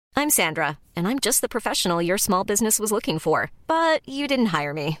I'm Sandra, and I'm just the professional your small business was looking for. But you didn't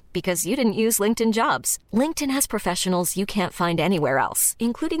hire me because you didn't use LinkedIn Jobs. LinkedIn has professionals you can't find anywhere else,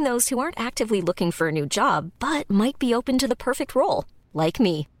 including those who aren't actively looking for a new job, but might be open to the perfect role, like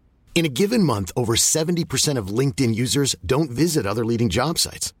me. In a given month, over 70% of LinkedIn users don't visit other leading job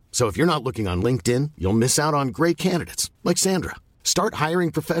sites. So if you're not looking on LinkedIn, you'll miss out on great candidates like Sandra. Start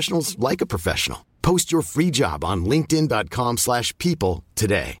hiring professionals like a professional. Post your free job on linkedin.com/people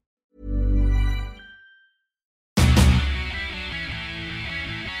today.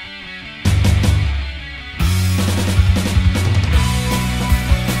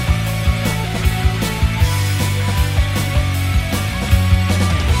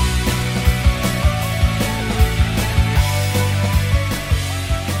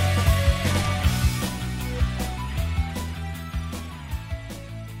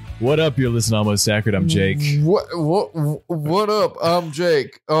 What up? You're listening to Almost Accurate. I'm Jake. What up? I'm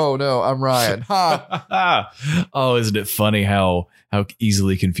Jake. Oh no, I'm Ryan. Ha. Oh, isn't it funny how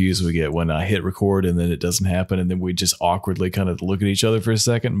easily confused we get when I hit record and then it doesn't happen, and then we just awkwardly kind of look at each other for a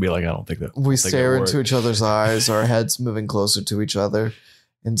second and be like, I don't think that. We stare into each other's eyes, our heads moving closer to each other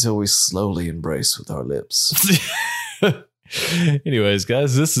until we slowly embrace with our lips. Anyways,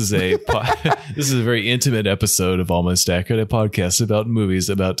 guys, this is a very intimate episode of Almost Accurate, a podcast about movies,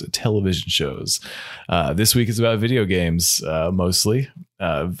 about television shows. This week is about video games, mostly.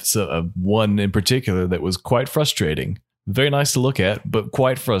 One in particular that was quite frustrating. Very nice to look at, but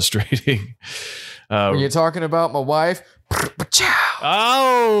quite frustrating. Are you talking about my wife?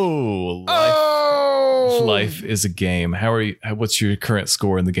 Life is a game. How are you? What's your current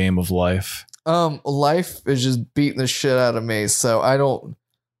score in the game of life? Life is just beating the shit out of me, so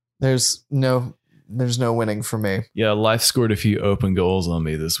there's no winning for me. Yeah, life scored a few open goals on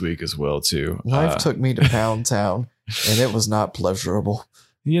me this week as well too. Life took me to Pound Town, and it was not pleasurable.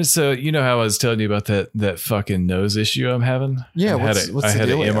 Yeah, so you know how I was telling you about that fucking nose issue I'm having? Yeah, I had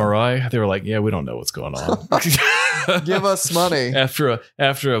an MRI. They were like, yeah, we don't know what's going on. Give us money. After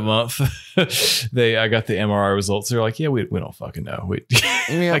a month, I got the MRI results. They're like, yeah, we don't fucking know.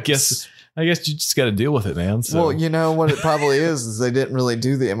 I guess you just got to deal with it, man. So. Well, you know what it probably is they didn't really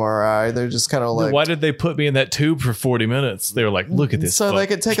do the MRI. They're just kind of like... Why did they put me in that tube for 40 minutes? They were like, look at this. So they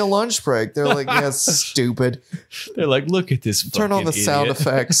could take a lunch break. They're like, yeah, stupid. They're like, look at this Turn on the idiot. Sound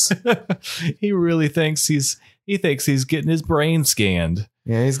effects. He really thinks he's getting his brain scanned.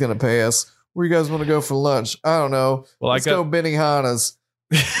 Yeah, he's going to pay us. Where you guys want to go for lunch? I don't know. Well, Let's go Benihana's.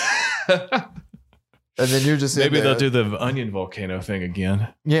 And then you're just maybe they'll do the onion volcano thing again.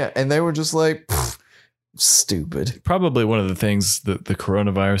 Yeah, and they were just like, stupid. Probably one of the things that the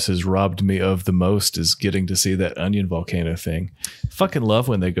coronavirus has robbed me of the most is getting to see that onion volcano thing. Fucking love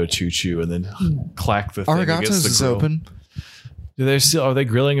when they go choo choo and then clack the thing against the grill. Is open. Are they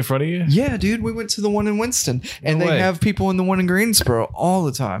grilling in front of you? Yeah, dude. We went to the one in Winston, and they have people in the one in Greensboro all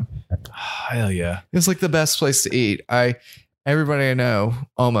the time. Hell yeah! It's like the best place to eat. Everybody I know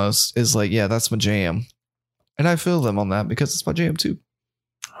almost is like, yeah, that's my jam. And I feel them on that because it's my jam too.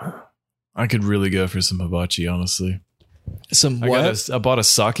 I could really go for some hibachi, honestly. What? I bought a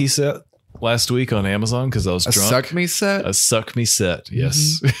sake set last week on Amazon because I was drunk. A suck me set? A suck me set,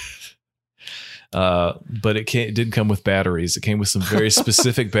 yes. Mm-hmm. But it didn't come with batteries. It came with some very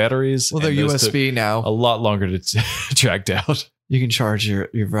specific batteries. Well, they're USB now. A lot longer to track down. You can charge your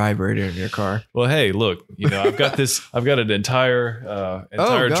vibrator in your car. Well, hey, look, I've got an entire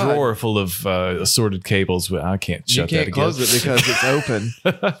drawer full of assorted cables, but I can't shut that again. You can't close it because it's open.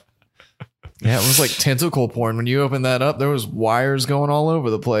 Yeah, it was like tentacle porn. When you opened that up, there was wires going all over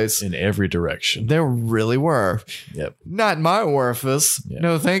the place. In every direction. There really were. Yep. Not in my orifice. Yep.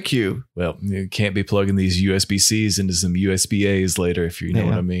 No, thank you. Well, you can't be plugging these USB-Cs into some USB-As later, if you know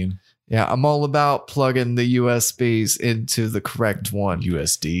what I mean. Yeah, I'm all about plugging the USBs into the correct one.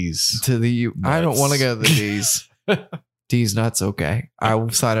 USDs. To the nuts. I don't want to go to the D's. D's nuts, okay. I will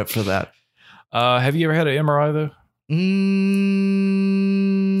sign up for that. Have you ever had an MRI, though?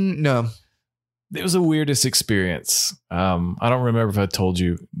 No. It was the weirdest experience. I don't remember if I talked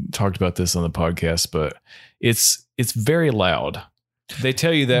about this on the podcast, but it's very loud. They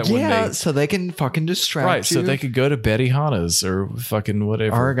tell you that so they can fucking distract you. Right, so they could go to Betty Hana's or fucking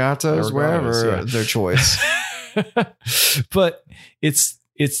whatever. Arigatos, wherever their choice. But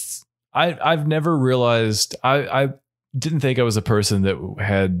I've never realized, I didn't think I was a person that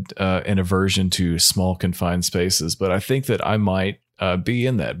had an aversion to small confined spaces, but I think that I might be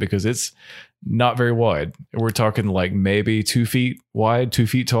in that because it's not very wide. We're talking like maybe 2 feet wide, 2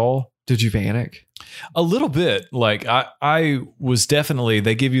 feet tall. Did you panic? A little bit. Like I was definitely,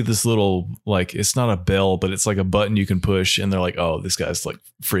 they give you this little, like, it's not a bell, but it's like a button you can push and they're like, oh, this guy's like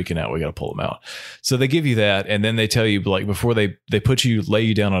freaking out. We got to pull him out. So they give you that. And then they tell you, like, before they lay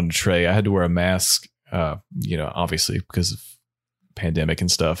you down on a tray, I had to wear a mask, obviously because of pandemic and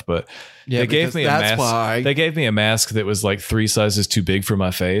stuff, but they gave me a mask. They gave me a mask that was like 3 sizes too big for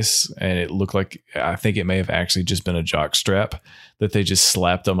my face, and it looked like, I think it may have actually just been a jock strap that they just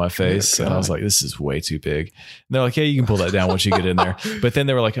slapped on my face. And I was like, this is way too big. And they're like, yeah, you can pull that down once you get in there. But then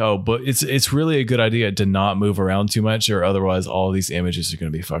they were like, oh, but it's really a good idea to not move around too much, or otherwise all these images are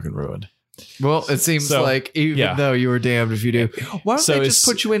going to be fucking ruined. Well, it seems like even though you were damned if you do. Why don't they just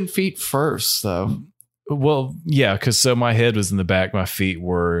put you in feet first, though? Well, yeah, because my head was in the back, my feet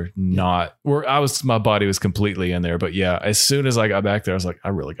were not. My body was completely in there. But yeah, as soon as I got back there, I was like, I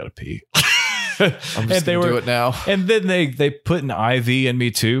really got to pee. I'm just gonna do it now. And then they put an IV in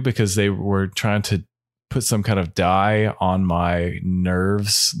me too, because they were trying to put some kind of dye on my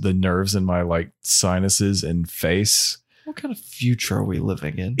nerves, the nerves in my like sinuses and face. What kind of future are we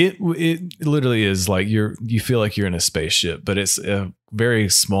living in? It literally is like you feel like you're in a spaceship, but it's a very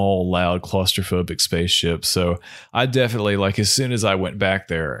small, loud, claustrophobic spaceship. So I definitely, like, as soon as I went back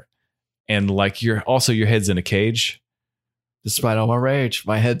there, and like your head's in a cage. Despite all my rage,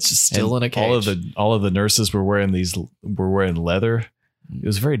 my head's just still in a cage. All of the nurses were wearing leather. It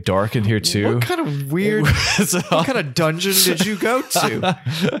was very dark in here too. What kind of weird? What kind of dungeon did you go to?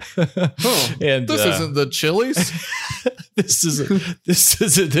 And this isn't the Chili's. This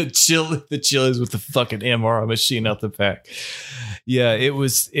isn't the Chili's with the fucking MRI machine out the back. Yeah, it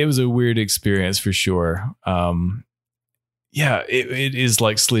was a weird experience for sure. Yeah, it is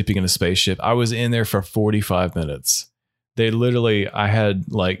like sleeping in a spaceship. I was in there for 45 minutes. I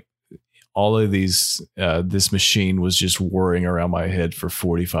had like all of these, this machine was just whirring around my head for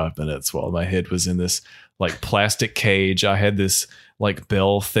 45 minutes while my head was in this like plastic cage. I had this like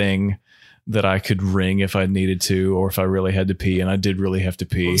bell thing that I could ring if I needed to, or if I really had to pee, and I did really have to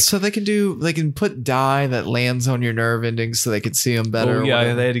pee. So they can put dye that lands on your nerve endings so they could see them better. Oh,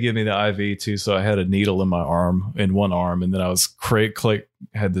 yeah, they had to give me the IV too. So I had a needle in my arm, in one arm, and then I was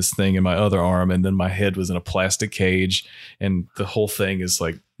had this thing in my other arm, and then my head was in a plastic cage, and the whole thing is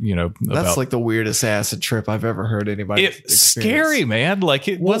like, that's like the weirdest acid trip I've ever heard anybody. It's scary, man. Like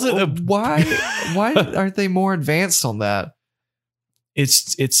it wasn't why aren't they more advanced on that?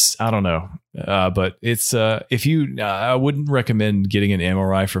 It's I don't know, but it's if you I wouldn't recommend getting an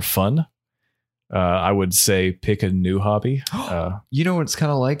MRI for fun. I would say pick a new hobby. You know what it's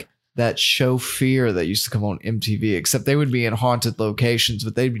kind of like? That show Fear that used to come on MTV, except they would be in haunted locations,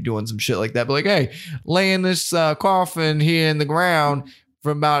 but they'd be doing some shit like that. But like, hey, lay in this coffin here in the ground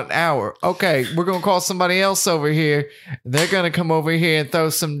for about an hour. Okay, we're going to call somebody else over here. They're going to come over here and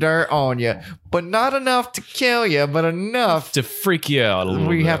throw some dirt on you, but not enough to kill you, but enough to freak you out a little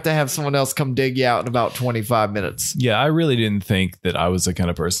bit. We have to have someone else come dig you out in about 25 minutes. Yeah, I really didn't think that I was the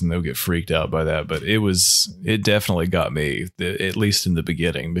kind of person that would get freaked out by that, but it definitely got me, at least in the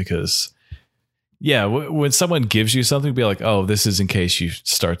beginning, because yeah, when someone gives you something, be like, oh, this is in case you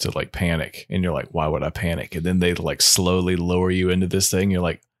start to like panic, and you're like, why would I panic? And then they like slowly lower you into this thing. You're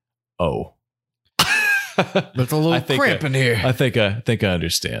like, oh, there's a little cramp in here. I think I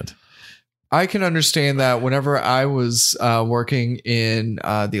understand. I can understand that. Whenever I was working in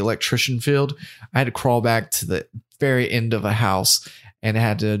the electrician field, I had to crawl back to the very end of a house and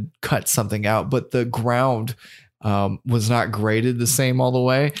had to cut something out, but the ground was not graded the same all the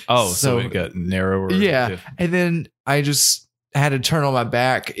way. Oh, so it got narrower. Yeah. And then I just had to turn on my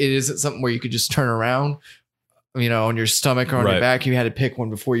back. It isn't something where you could just turn around, on your stomach or on your back. You had to pick one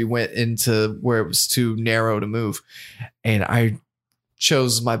before you went into where it was too narrow to move. And I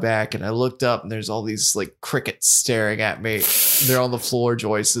chose my back, and I looked up, and there's all these like crickets staring at me. They're on the floor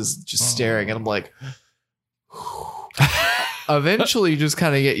joists just staring. And I'm like, eventually you just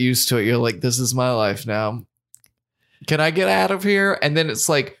kind of get used to it. You're like, this is my life now. Can I get out of here? And then it's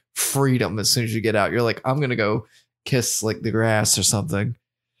like freedom as soon as you get out. You're like, I'm going to go kiss like the grass or something.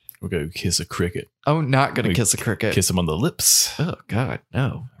 We'll go kiss a cricket. I'm not going to kiss a cricket. Kiss them on the lips. Oh, God,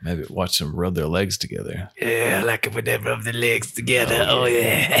 no. Maybe watch them rub their legs together. Yeah, I like it when they rub their legs together. Oh,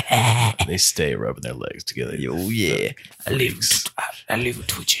 yeah. They stay rubbing their legs together. Oh, yeah. I leave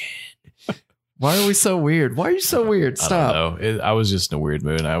twitching. Why are we so weird? Why are you so weird? Stop. I don't know. I was just in a weird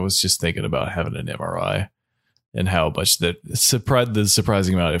mood. I was just thinking about having an MRI. And how much the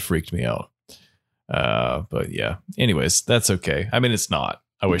surprising amount it freaked me out. But yeah, anyways, that's okay. I mean, it's not.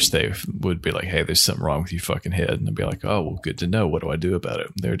 I wish they would be like, hey, there's something wrong with your fucking head. And I'd be like, oh, well, good to know. What do I do about it?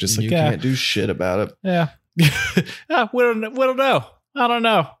 They're just like, you can't do shit about it. Yeah. We don't know. I don't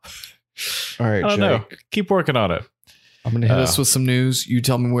know. All right, I don't know. Keep working on it. I'm gonna hit us with some news. You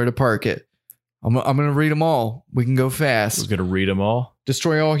tell me where to park it. I'm gonna read them all. We can go fast. We're gonna read them all.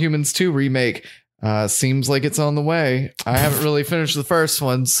 Destroy All Humans 2 remake. Seems like it's on the way. I haven't really finished the first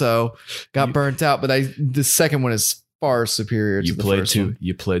one, so got burnt out. But the second one is far superior to the first one.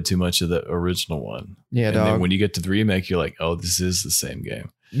 You played too much of the original one. Yeah, and dog. then when you get to the remake, you're like, oh, this is the same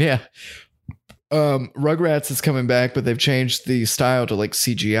game. Yeah. Rugrats is coming back, but they've changed the style to like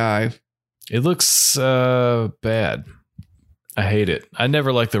CGI. It looks bad. I hate it. I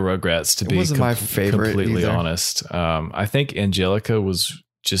never liked the Rugrats, to be my favorite completely either. honest. I think Angelica was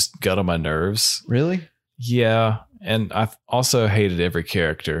just got on my nerves. Really? Yeah. And I also hated every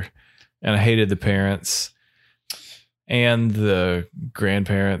character. And I hated the parents and the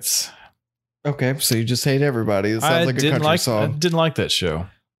grandparents. Okay, so you just hate everybody. It sounds I like a didn't country I song. didn't like that show.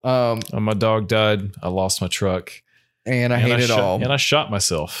 My dog died. I lost my truck. And I hate it all. And I shot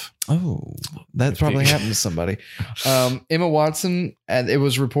myself. Oh, that probably happened to somebody. Emma Watson, and it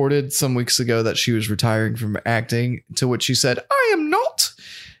was reported some weeks ago that she was retiring from acting, to which she said, I am not.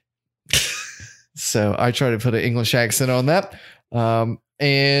 So I try to put an English accent on that.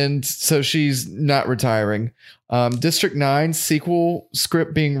 And so she's not retiring. District 9 sequel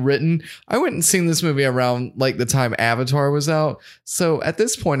script being written. I went and seen this movie around like the time Avatar was out. So at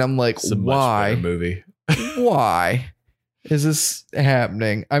this point, I'm like, It's a much why? better movie. Why is this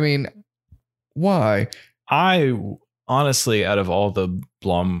happening? I mean, why? I honestly, out of all the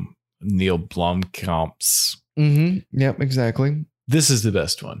Neil Blomkamp's, Yep, exactly. this is the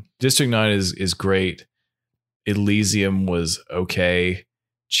best one. District 9 is great. Elysium was okay.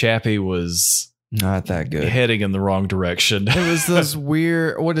 Chappie was Not that good. heading in the wrong direction. It was those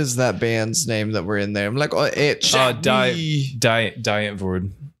weird. What is that band's name that were in there? I'm like, oh, it's Diet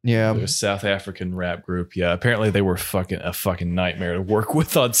Vord. yeah. They're a South African rap group. Yeah, apparently they were a fucking nightmare to work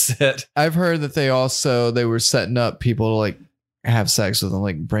with on set. I've heard that they were setting up people to like have sex with them,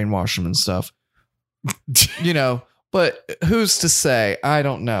 like brainwash them and stuff. You know, but who's to say? I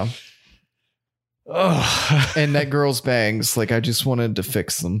don't know. Oh. And that girl's bangs, like I just wanted to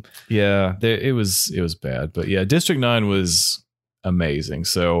fix them. Yeah, it was bad, but yeah, District 9 was amazing.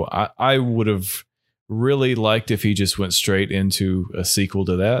 So I would have really liked if he just went straight into a sequel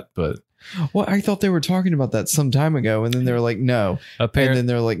to that, but Well, I thought they were talking about that some time ago, and then they were like, no. And then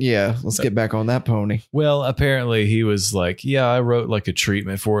they're like, yeah, let's get back on that pony. Well, apparently he was like, yeah, I wrote like a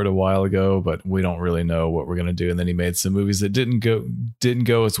treatment for it a while ago, but we don't really know what we're going to do. And then he made some movies that didn't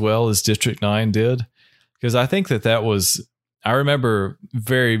go as well as District 9 did. Because I think that was, I remember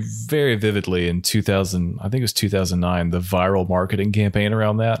very, very vividly in 2000, I think it was 2009, the viral marketing campaign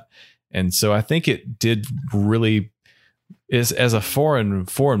around that. And so I think it did really, as a foreign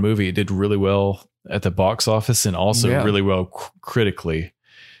movie, it did really well at the box office and also really well critically.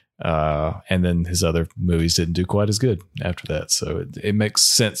 And then his other movies didn't do quite as good after that. So it makes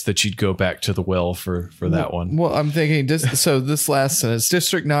sense that you'd go back to the well for that one. Well, I'm thinking, this last sentence,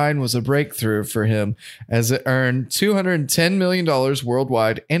 District 9 was a breakthrough for him as it earned $210 million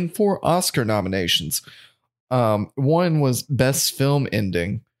worldwide and 4 Oscar nominations. One was Best Film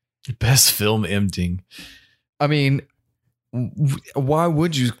Ending. Best Film Ending. I mean, why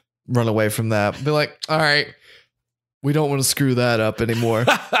would you run away from that? Be like, all right, we don't want to screw that up anymore.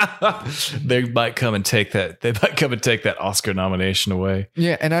 They might come and take that. They might come and take that Oscar nomination away.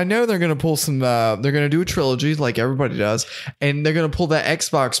 Yeah, and I know they're gonna pull some. They're gonna do a trilogy like everybody does, and they're gonna pull that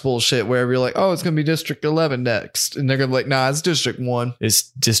Xbox bullshit where you're like, oh, it's gonna be District 11 next, and they're gonna be like, nah, it's District 1. It's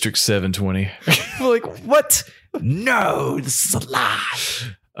District 720. We're like, what? No, this is a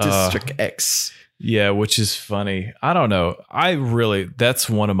lie. District X. Yeah, which is funny. I don't know. That's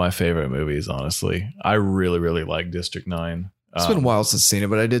one of my favorite movies, honestly. I really, really like District 9. It's been a while since I've seen it,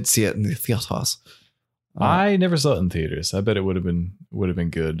 but I did see it in the theaters. I never saw it in theaters. I bet it would have been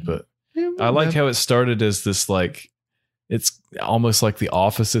good, but I like how it started as this like, it's almost like The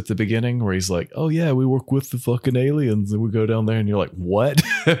Office at the beginning where he's like, oh yeah, we work with the fucking aliens and we go down there and you're like, what?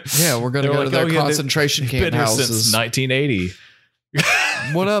 Yeah, we're going to go to their concentration camp been here houses. since 1980.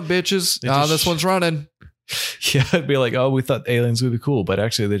 What up, bitches? This one's running. Yeah, it'd be like, oh, we thought aliens would be cool, but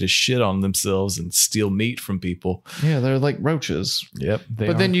actually they just shit on themselves and steal meat from people. Yeah, they're like roaches. Yep.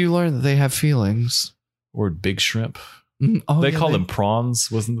 Then you learn that they have feelings. Or big shrimp. Oh, they call them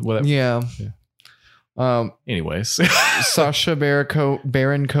prawns, wasn't what? Yeah. Anyways. Sasha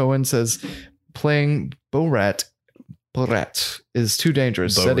Baron Cohen says playing Borat is too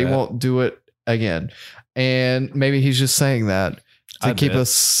dangerous. Said he won't do it again. And maybe he's just saying that to keep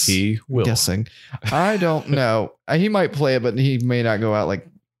us guessing. I don't know. He might play it, but he may not go out like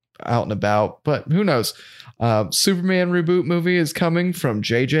out and about, but who knows? Superman reboot movie is coming from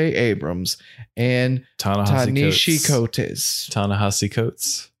J.J. Abrams and Ta-Nehisi Coates. Ta-Nehisi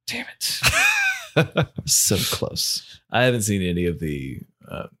Coates. Damn it. So close. I haven't seen any of the.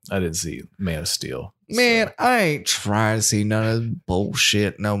 I didn't see Man of Steel. Man, I ain't trying to see none of this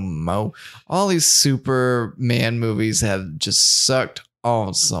bullshit no more. All these Superman movies have just sucked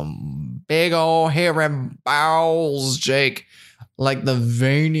on some big old hairy balls, Jake. Like the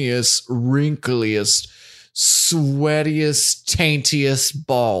veiniest, wrinkliest, sweatiest, taintiest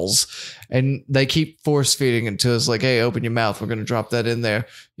balls. And they keep force feeding it to us like, hey, open your mouth. We're going to drop that in there.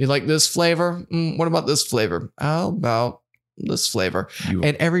 You like this flavor? What about this flavor? How about this flavor?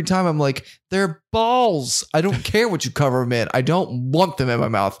 And every time I'm like, they're balls. I don't care what you cover them in. I don't want them in my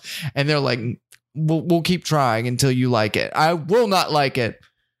mouth. And they're like, we'll keep trying until you like it. I will not like it.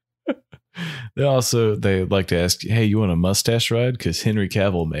 They like to ask, hey, you want a mustache ride? Because Henry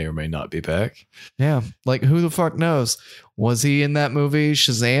Cavill may or may not be back. Yeah. Like, who the fuck knows? Was he in that movie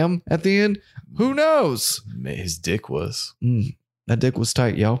Shazam at the end? Who knows? His dick was. That dick was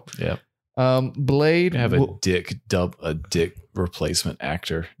tight, yo. Yeah. Blade. Have a dick replacement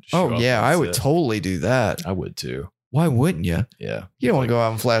actor. Oh yeah, I would totally do that. I would too. Why wouldn't you? Yeah. You don't want to go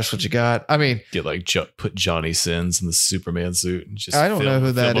out and flash what you got. I mean, get like put Johnny Sins in the Superman suit and just I don't know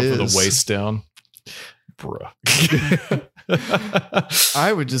who that is. With the waist down. Bruh.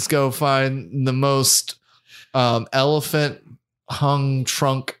 I would just go find the most elephant hung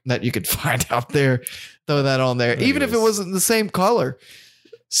trunk that you could find out there. Throw that on there. Even if it wasn't the same color.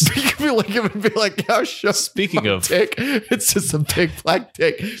 It would be like, oh, speaking of dick, it's just a big black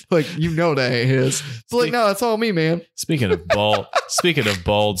dick. Like, you know that ain't his. It's like, no, that's all me, man. Speaking of bald,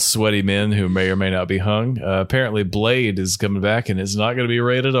 sweaty men who may or may not be hung, apparently Blade is coming back and it's not going to be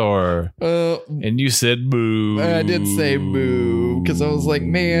rated R. And you said boo. I did say boo because I was like,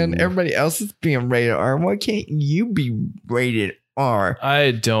 man, everybody else is being rated R. Why can't you be rated R?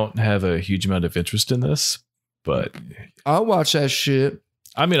 I don't have a huge amount of interest in this, but I'll watch that shit.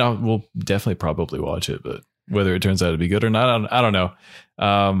 I mean, we'll definitely probably watch it, but whether it turns out to be good or not, I don't know.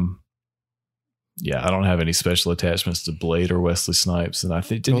 Yeah, I don't have any special attachments to Blade or Wesley Snipes, and I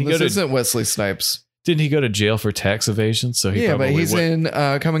think isn't Wesley Snipes. Didn't he go to jail for tax evasion? So but he's in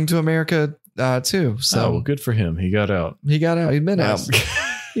Coming to America too. So good for him. He got out. He's been out.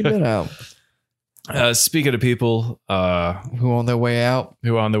 He's been out. Speaking of people who on their way out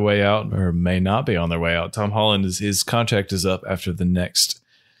or may not be on their way out, Tom Holland his contract is up after the next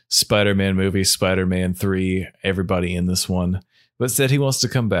Spider-Man movie, Spider-Man 3, everybody in this one, but said he wants to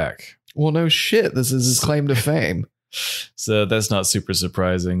come back. Well, no shit. This is his claim to fame. So that's not super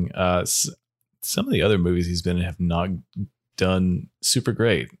surprising. Some of the other movies he's been in have not done super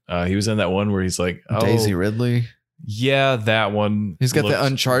great. He was in that one where he's like, Daisy Ridley. Yeah, that one. He's got the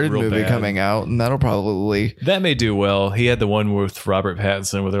Uncharted movie coming out, and that'll probably... That may do well. He had the one with Robert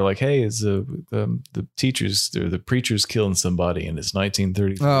Pattinson where they're like, hey, it's the teachers or the preachers killing somebody, and it's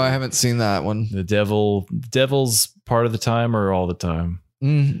 1933. Oh, I haven't seen that one. The devil's part of the time or all the time?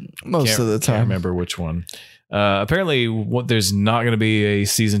 Most of the time. Can't remember which one. Apparently, there's not going to be a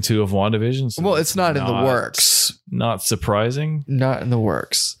season 2 of WandaVision. So well, it's not in the works. Not surprising. Not in the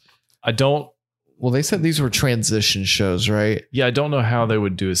works. Well, they said these were transition shows, right? Yeah, I don't know how they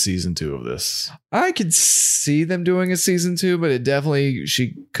would do a season 2 of this. I could see them doing a season 2, but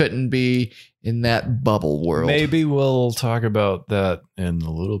she couldn't be in that bubble world. Maybe we'll talk about that in a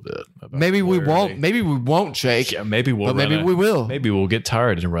little bit. Maybe we won't. Maybe we won't, Jake. Yeah, maybe we'll. But maybe we will. Maybe we'll get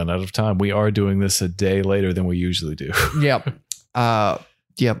tired and run out of time. We are doing this a day later than we usually do. Yep.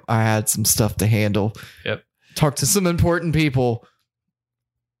 Yep. I had some stuff to handle. Yep. Talk to some important people.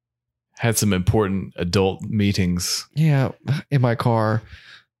 Had some important adult meetings. Yeah, in my car.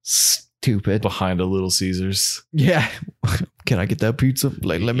 Stupid. Behind a Little Caesars. Yeah. Can I get that pizza?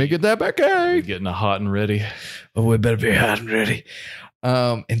 Like, let me get that back. Hey. Getting a hot and ready. Oh, we better be hot and ready.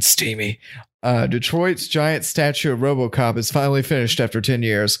 And steamy. Detroit's giant statue of RoboCop is finally finished after 10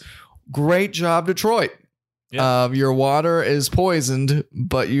 years. Great job, Detroit. Yeah. Your water is poisoned,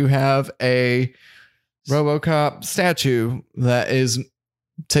 but you have a RoboCop statue that is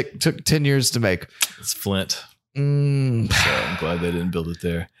took 10 years to make. It's Flint. So I'm glad they didn't build it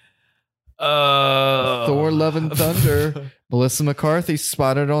there. Thor Love and Thunder. Melissa McCarthy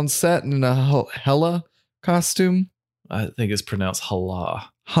spotted on set in a Hela costume. I think it's pronounced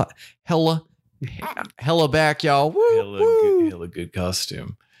Hela. Hella back, y'all. Woo, hella good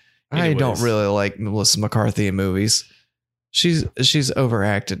costume. Anyways. I don't really like Melissa McCarthy in movies. She's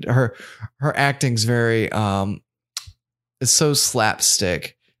overacted. Her acting's very it's so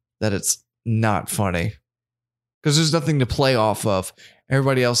slapstick that it's not funny because there's nothing to play off of.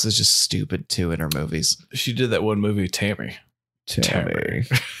 Everybody else is just stupid too in her movies. She did that one movie, Tammy. Tammy.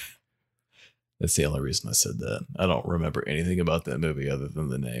 That's the only reason I said that. I don't remember anything about that movie other than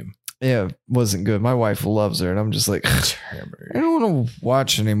the name. Yeah, it wasn't good. My wife loves her, and I'm just like, I don't want to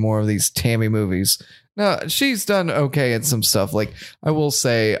watch any more of these Tammy movies. No, she's done okay in some stuff. Like I will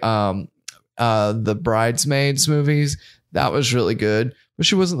say, the Bridesmaids movies, that was really good, but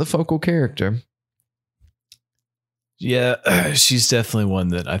she wasn't the focal character. Yeah, she's definitely one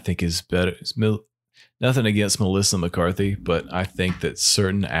that I think is better. Nothing against Melissa McCarthy, but I think that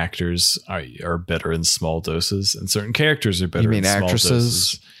certain actors are better in small doses, and certain characters are better. You mean in small actresses?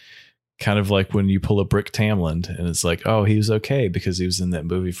 Doses. Kind of like when you pull a Brick Tamland, and it's like, oh, he was okay because he was in that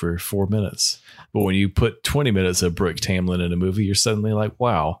movie for 4 minutes. But when you put 20 minutes of Brick Tamland in a movie, you're suddenly like,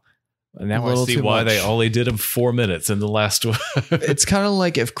 wow. And now I see why they only did him 4 minutes in the last one. It's kind of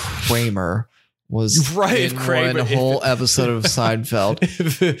like if Kramer was in one whole episode of Seinfeld.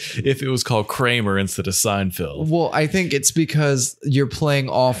 If it was called Kramer instead of Seinfeld. Well, I think it's because you're playing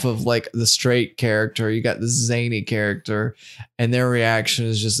off of like the straight character. You got the zany character, and their reaction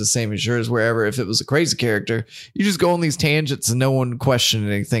is just the same as yours. Wherever if it was a crazy character, you just go on these tangents and no one question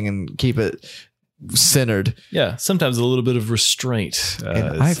anything and keep it centered. Yeah, sometimes a little bit of restraint.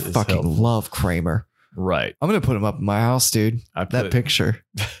 And I fucking love Kramer. Right. I'm gonna put him up in my house, dude. That picture.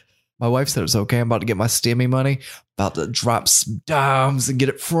 My wife said it was okay. I'm about to get my stimmy money. About to drop some dimes and get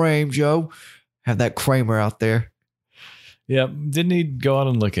it framed, Joe. Have that Kramer out there. Yeah. Didn't he go on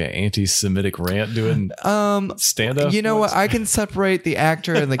and like an anti-Semitic rant doing stand-up? You know what? I can separate the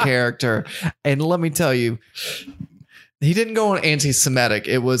actor and the character. And let me tell you, he didn't go on anti-Semitic.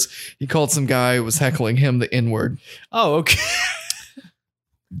 It was, he called some guy who was heckling him the N-word. Oh, okay.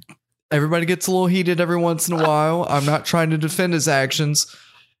 Everybody gets a little heated every once in a while. I'm not trying to defend his actions.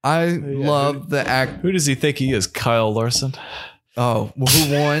 I love the act. Who does he think he is? Kyle Larson? Oh, well,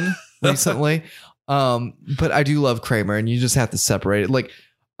 who won recently? But I do love Kramer, and you just have to separate it. Like,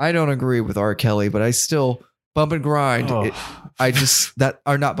 I don't agree with R. Kelly, but I still Bump and Grind. Oh.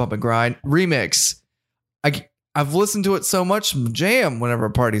 Not Bump and Grind remix. I've listened to it so much, jam whenever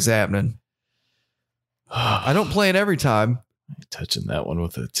a party's happening. I don't play it every time. Touching that one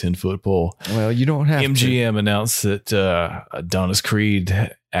with a 10-foot pole. Well, you don't have MGM announced that Adonis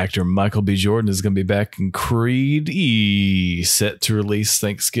Creed actor Michael B. Jordan is going to be back in Creed E, set to release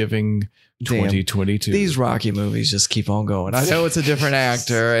Thanksgiving 2022. These Rocky movies just keep on going. I know it's a different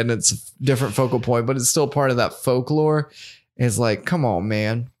actor and it's a different focal point, but it's still part of that folklore. It's like, come on,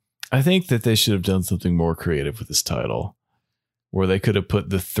 man. I think that they should have done something more creative with this title, where they could have put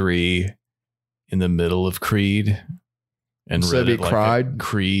the 3 in the middle of Creed. And so be like cried.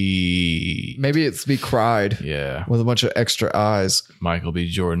 Creed. Maybe it's be cried. Yeah. With a bunch of extra eyes. Michael B.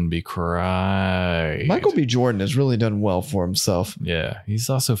 Jordan be cried. Michael B. Jordan has really done well for himself. Yeah. He's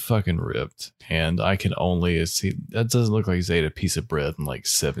also fucking ripped. And I can only see that doesn't look like he's ate a piece of bread in like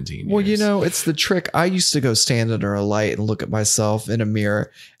 17 years. Well, you know, it's the trick. I used to go stand under a light and look at myself in a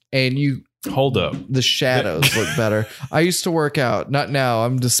mirror, and hold up. The shadows look better. I used to work out. Not now.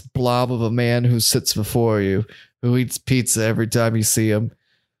 I'm this blob of a man who sits before you, who eats pizza every time you see him.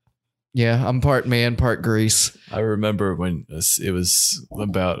 Yeah, I'm part man, part grease. I remember when it was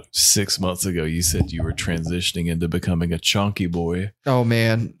about 6 months ago, you said you were transitioning into becoming a chonky boy. Oh,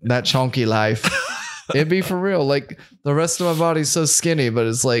 man, that chonky life. It'd be for real. Like, the rest of my body's so skinny, but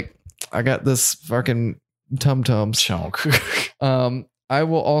it's like, I got this fucking tum-tums. Chonk. I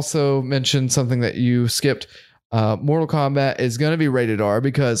will also mention something that you skipped. Mortal Kombat is going to be rated R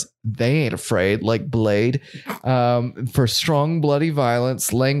because they ain't afraid, like Blade, for strong, bloody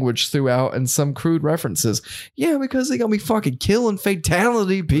violence, language throughout, and some crude references. Yeah, because they gonna be fucking killing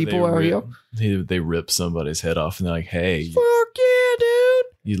fatality people out here. They rip somebody's head off and they're like, hey, fuck yeah, dude.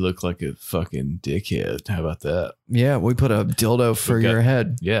 You look like a fucking dickhead. How about that? Yeah, we put a dildo for your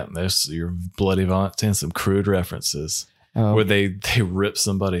head. Yeah, there's your bloody violence and some crude references where they rip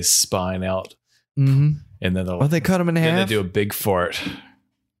somebody's spine out. Mm-hmm. And then they cut them in half. And they do a big fart.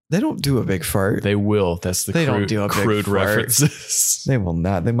 They don't do a big fart. They will. That's the crude references. They will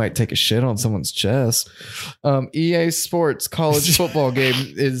not. They might take a shit on someone's chest. EA Sports college football game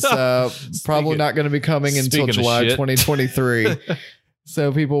is probably not going to be coming until July 2023.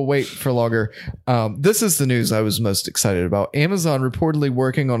 So people wait for longer. This is the news I was most excited about. Amazon reportedly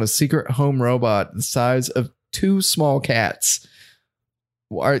working on a secret home robot the size of 2 small cats.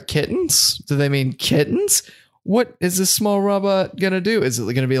 Are it kittens? Do they mean kittens? What is this small robot going to do? Is it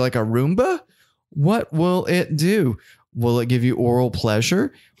going to be like a Roomba? What will it do? Will it give you oral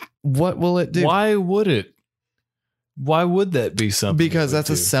pleasure? What will it do? Why would it? Why would that be something? Because they would that's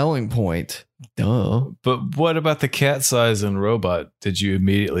a do? selling point. Duh. But what about the cat size and robot? Did you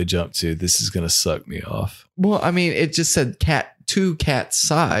immediately jump to this is going to suck me off? Well, I mean, it just said two cat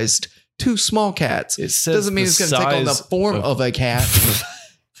sized, two small cats. It says Doesn't mean the it's going to take on the size form of a cat.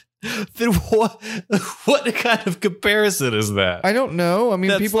 Then what kind of comparison is that? I don't know. I mean,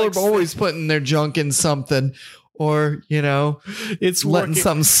 That's people like are always putting their junk in something, or It's letting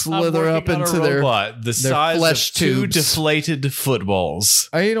something slither up into their robot the size flesh of two tubes. deflated footballs.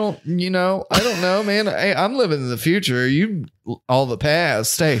 I don't know, man. I'm living in the future. You all the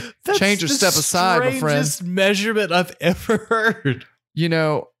past. Hey, That's change or the step aside, my friend. strangest measurement I've ever heard.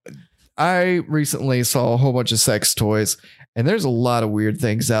 I recently saw a whole bunch of sex toys, and there's a lot of weird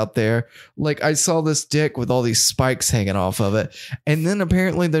things out there. Like I saw this dick with all these spikes hanging off of it, and then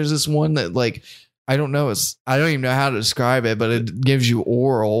apparently there's this one that I don't know. I don't even know how to describe it, but it gives you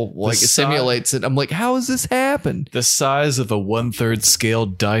oral, it simulates it. I'm like, how has this happened? The size of a 1/3 scale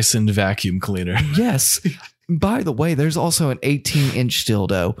Dyson vacuum cleaner. Yes. By the way, there's also an 18-inch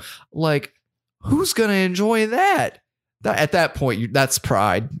dildo. Like, who's gonna enjoy that? At that point, that's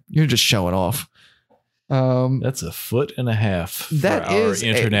pride. You're just showing off. That's 1.5 foot for That our is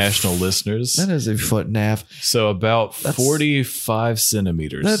international listeners. That is 1.5 foot. So about That's- 45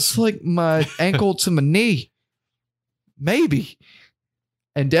 centimeters. That's like my ankle to my knee. Maybe.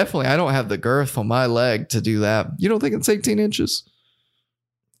 And definitely, I don't have the girth on my leg to do that. You don't think it's 18 inches?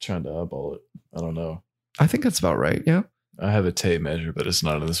 Trying to eyeball it. I don't know. I think that's about right. Yeah. I have a tape measure, but it's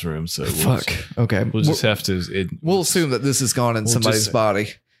not in this room. So Fuck. Okay. We'll just have to. We'll assume that this has gone in We'll somebody's just- body.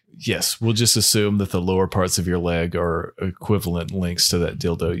 Yes, we'll just assume that the lower parts of your leg are equivalent lengths to that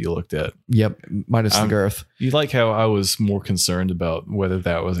dildo you looked at. Yep. Minus the girth. You like how I was more concerned about whether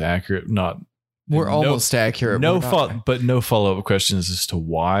that was accurate? Not. We're no- almost accurate. No We're not- but no follow-up questions as to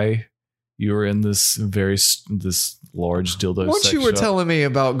why you were in this large dildo. Once sex you were shop. telling me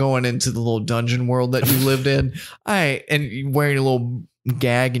about going into the little dungeon world that you lived in, and wearing a little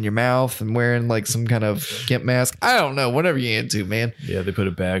gag in your mouth and wearing like some kind of gimp mask. I don't know, whatever you're into, man. Yeah, they put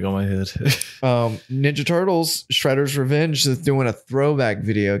a bag on my head. Ninja Turtles Shredder's Revenge is doing a throwback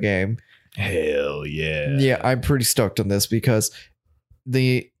video game. Hell yeah. Yeah, I'm pretty stoked on this because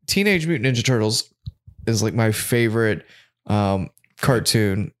the Teenage Mutant Ninja Turtles is like my favorite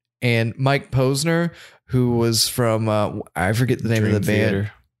cartoon. And Mike Posner, who was from I forget the name of the band.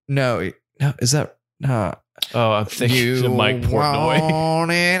 No, is that Oh, I'm thinking of Mike Portnoy.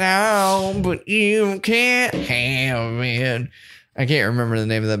 Want it all, but you can't have it. I can't remember the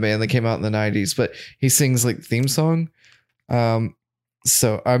name of that band that came out in the 90s, but he sings like the theme song.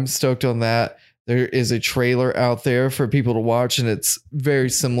 So I'm stoked on that. There is a trailer out there for people to watch, and it's very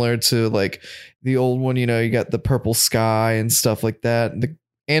similar to like the old one. You got the purple sky and stuff like that. The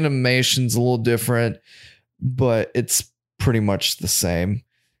animation's a little different, but it's pretty much the same.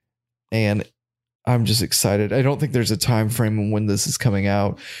 And I'm just excited. I don't think there's a time frame on when this is coming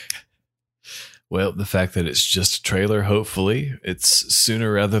out. Well, the fact that it's just a trailer, hopefully it's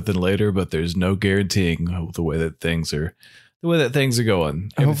sooner rather than later, but there's no guaranteeing the way that things are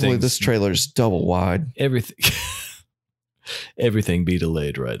going. Hopefully this trailer's double wide. Everything be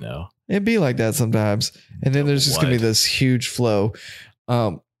delayed right now. It'd be like that sometimes. And then there's just going to be this huge flow.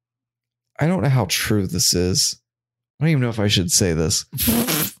 I don't know how true this is. I don't even know if I should say this,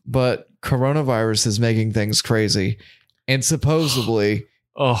 but coronavirus is making things crazy. And supposedly,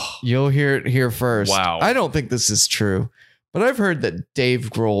 you'll hear it here first. Wow. I don't think this is true, but I've heard that Dave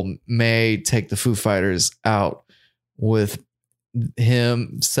Grohl may take the Foo Fighters out with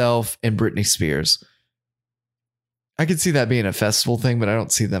himself and Britney Spears. I could see that being a festival thing, but I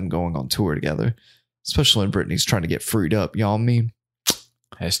don't see them going on tour together, especially when Britney's trying to get freed up. Y'all mean?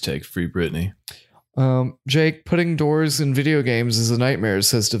 Hashtag free Britney. Jake, putting doors in video games is a nightmare,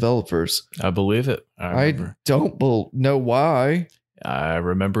 says developers. I believe it. I don't know why. I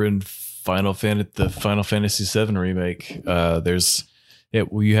remember in the Final Fantasy VII remake,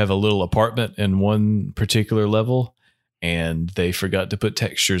 you have a little apartment in one particular level, and they forgot to put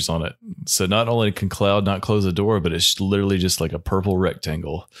textures on it. So not only can Cloud not close a door, but it's literally just like a purple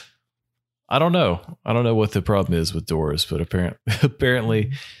rectangle. I don't know what the problem is with doors, but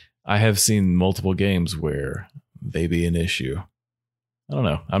apparently I have seen multiple games where they be an issue. I don't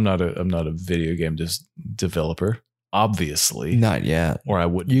know. I'm not a video game developer, obviously. Not yet. Or I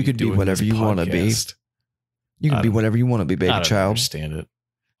wouldn't. You could be whatever you want to be. You can be whatever you want to be, baby child. I understand it.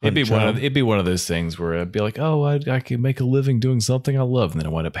 It'd be one of those things where I'd be like, oh, I can make a living doing something I love, and then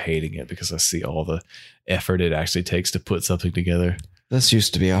I wind up hating it because I see all the effort it actually takes to put something together. This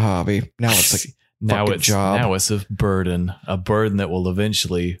used to be a hobby. Now it's like now it's a burden that will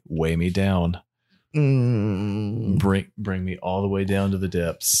eventually weigh me down. Bring me all the way down to the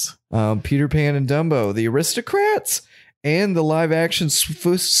depths. Peter Pan and Dumbo, The Aristocrats, and the live action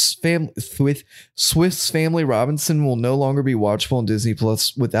Swiss Family Robinson will no longer be watchable on Disney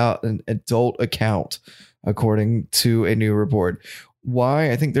Plus without an adult account, according to a new report.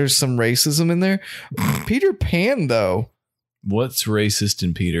 Why? I think there's some racism in there. Peter Pan, though. What's racist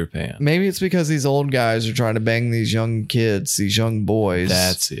in Peter Pan? Maybe it's because these old guys are trying to bang these young kids, these young boys.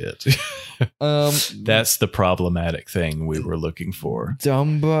 That's it. That's the problematic thing we were looking for.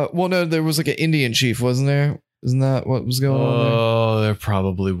 Dumbo. Well, no, there was like an Indian chief, wasn't there? Isn't that what was going on there? Oh, there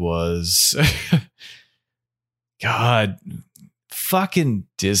probably was. God, fucking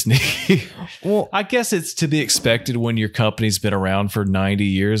Disney. Well, I guess it's to be expected when your company's been around for 90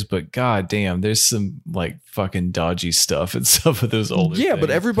 years, but god damn, there's some like fucking dodgy stuff in some of those older yeah, things. but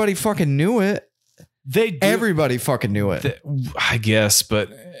everybody fucking knew it. They do. Everybody fucking knew it. I guess,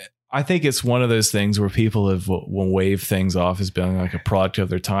 but I think it's one of those things where people have waved things off as being like a product of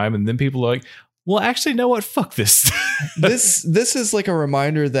their time, and then people are like, well, actually, know what? Fuck this. This is like a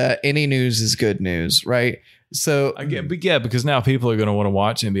reminder that any news is good news, right? So because now people are going to want to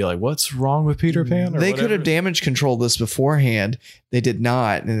watch it and be like, what's wrong with Peter Pan? They could have damage controlled this beforehand. They did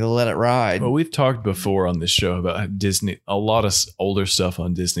not, and they let it ride. Well, we've talked before on this show about how Disney, a lot of older stuff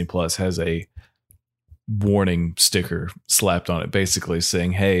on Disney Plus has a warning sticker slapped on it, basically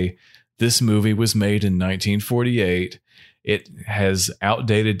saying, hey, this movie was made in 1948. It has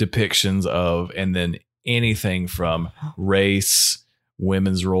outdated depictions of, and then anything from race,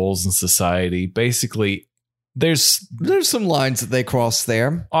 women's roles in society. Basically, there's some lines that they cross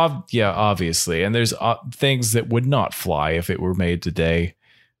there. Obviously. And there's things that would not fly if it were made today.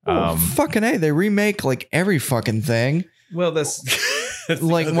 Fucking A, they remake like every fucking thing. Well, that's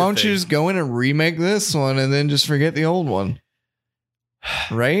like, why don't you just go in and remake this one and then just forget the old one?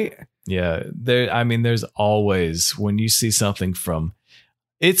 Right? Yeah, there's always, when you see something from,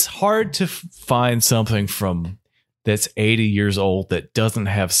 it's hard to find something from that's 80 years old that doesn't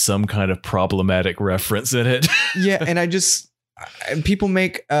have some kind of problematic reference in it. Yeah, and people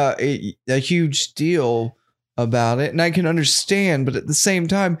make a huge deal about it, and I can understand, but at the same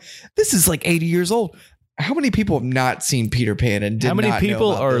time, this is like 80 years old. How many people have not seen Peter Pan and how many not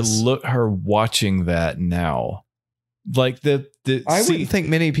people know about are watching that now? Like I wouldn't think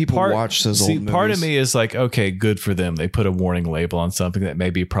many people watch those old movies. Part of me is like, okay, good for them. They put a warning label on something that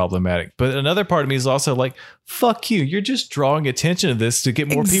may be problematic. But another part of me is also like, fuck you. You're just drawing attention to this to get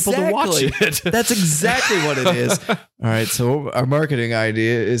more people to watch it. That's exactly what it is. All right. So our marketing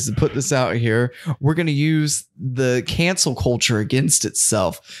idea is to put this out here. We're going to use the cancel culture against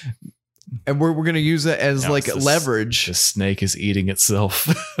itself. And we're going to use it as leverage. The snake is eating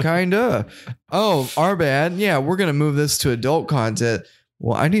itself. Kinda. Oh, our bad. Yeah, we're going to move this to adult content.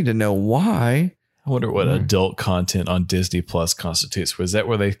 Well, I need to know why. I wonder what adult content on Disney Plus constitutes. Was that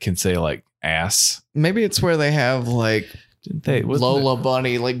where they can say like ass? Maybe it's where they have like Lola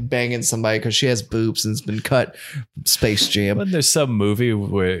Bunny like banging somebody because she has boobs and it's been cut from Space Jam. Wasn't there some movie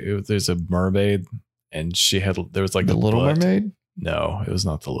where there's a mermaid and there was like The Little Mermaid? No, it was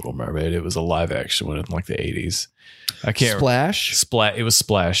not The Little Mermaid. It was a live action one in like the 80s. I can't Splash? It was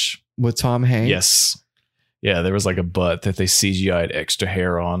Splash. With Tom Hanks? Yes. Yeah, there was like a butt that they CGI'd extra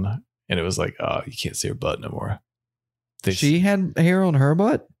hair on. And it was like, oh, you can't see her butt no more. She had hair on her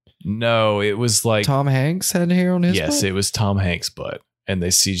butt? No, it was like Tom Hanks had hair on his butt? Yes, it was Tom Hanks' butt. And they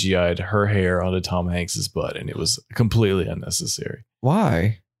CGI'd her hair onto Tom Hanks's butt. And it was completely unnecessary.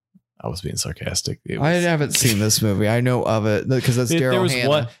 Why? I was being sarcastic. I haven't seen this movie. I know of it because that's Daryl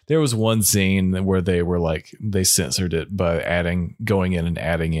Hannah. There was one scene where they were like, they censored it by going in and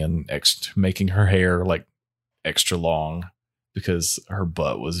adding in making her hair like extra long because her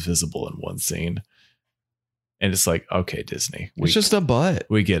butt was visible in one scene. And it's like, okay, Disney, it's just a butt.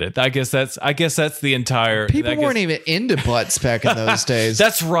 We get it. I guess that's the entire. People weren't even into butts back in those days.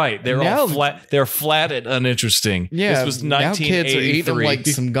 That's right. They're all flat. They're flat and uninteresting. Yeah, this was 1983. Now kids are eating like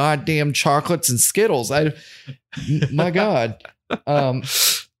some goddamn chocolates and Skittles. My God.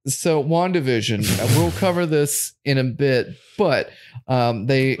 So WandaVision, we'll cover this in a bit, but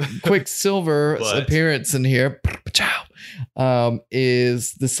Quicksilver's appearance in here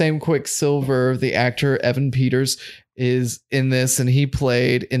is the same Quicksilver. The actor Evan Peters is in this, and he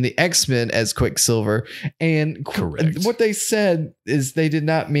played in the X-Men as Quicksilver. And correct. What they said is they did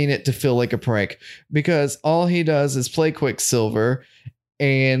not mean it to feel like a prank because all he does is play Quicksilver,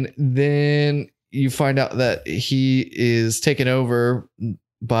 and then you find out that he is taken over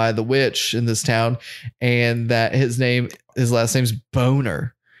by the witch in this town, and that his last name's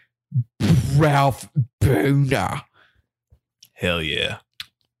Boner. Ralph Boner. Hell yeah.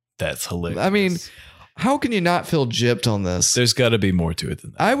 That's hilarious. I mean, how can you not feel gypped on this? there's got to be more to it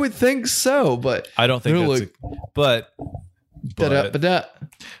than that. I would think so, but I don't think they're that's but da-da-ba-da.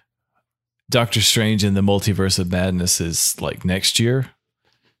 Doctor Strange in the Multiverse of Madness is like next year.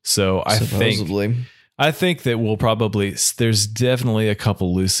 So Supposedly. I think that we'll probably, there's definitely a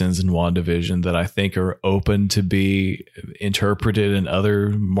couple loose ends in WandaVision that I think are open to be interpreted in other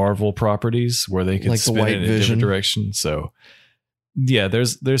Marvel properties where they could Like the spin White it in a Vision. different direction. So yeah,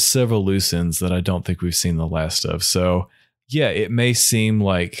 there's several loose ends that I don't think we've seen the last of. So yeah, it may seem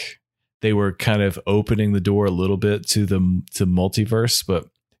like they were kind of opening the door a little bit to multiverse, but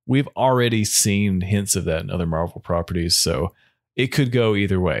we've already seen hints of that in other Marvel properties. So it could go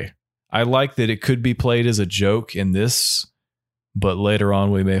either way. I like that it could be played as a joke in this, but later on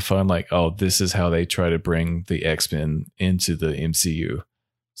we may find like, oh, this is how they try to bring the X-Men into the MCU.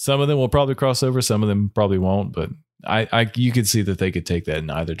 Some of them will probably cross over, some of them probably won't, but you could see that they could take that in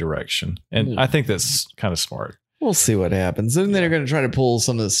either direction. And I think that's kind of smart. We'll see what happens. And then they're going to try to pull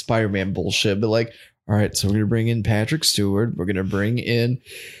some of the Spider-Man bullshit, but like, all right, so we're going to bring in Patrick Stewart. We're going to bring in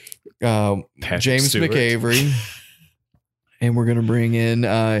James Stewart. McAvery. And we're going to bring in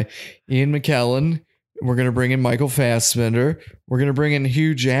Ian McKellen. We're going to bring in Michael Fassbender. We're going to bring in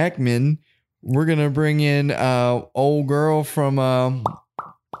Hugh Jackman. We're going to bring in old girl from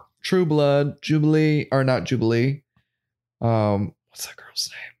True Blood, Jubilee, or not Jubilee. What's that girl's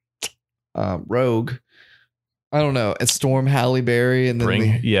name? Rogue. I don't know. It's Storm Halle Berry. And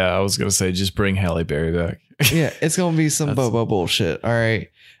then I was going to say, just bring Halle Berry back. yeah, it's going to be some Bobo bullshit. All right.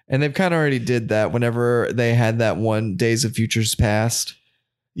 And they've kind of already did that whenever they had that one Days of Futures Past.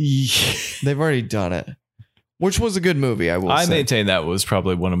 They've already done it, which was a good movie. I maintain that was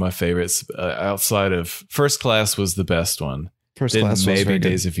probably one of my favorites. Outside of First Class was the best one. First then Class was maybe very good.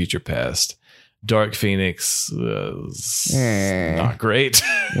 Days of Future Past. Dark Phoenix was not great.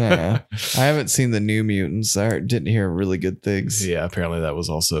 Yeah, I haven't seen the New Mutants. I didn't hear really good things. Yeah, apparently that was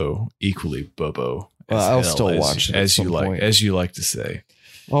also equally Bobo. Well, I'll still watch it as at you some like, point. as you like to say.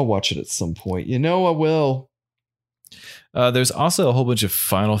 I'll watch it at some point. You know, I will. There's also a whole bunch of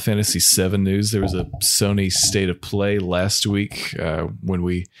Final Fantasy VII news. There was a Sony State of Play last week when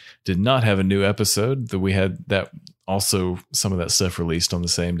we did not have a new episode. That we had that also some of that stuff released on the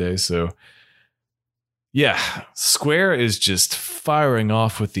same day. So yeah, Square is just firing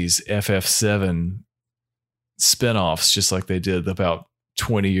off with these FF7 spinoffs, just like they did about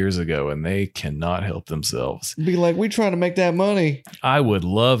 20 years ago, and they cannot help themselves. Be like, we trying to make that money. I would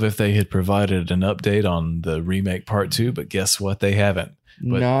love if they had provided an update on the remake part 2, but guess what? They haven't.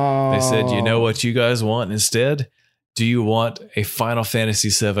 But no. they said, you know what you guys want instead? Do you want a Final Fantasy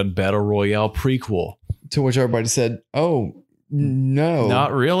VII Battle Royale prequel? To which everybody said, oh, no.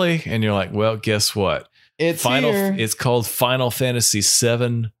 Not really. And you're like, well, guess what? It's here. It's called Final Fantasy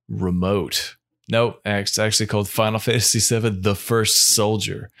VII Remote. No, it's actually called Final Fantasy VII The First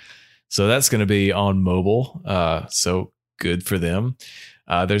Soldier. So that's going to be on mobile. So good for them.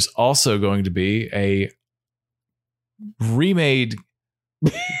 There's also going to be a remade.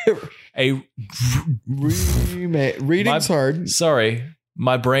 Reading's hard. Sorry,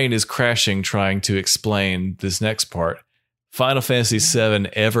 my brain is crashing trying to explain this next part. Final Fantasy VII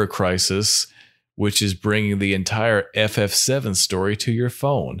Ever Crisis, which is bringing the entire FF7 story to your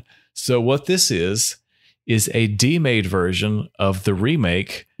phone. So what this is a demade version of the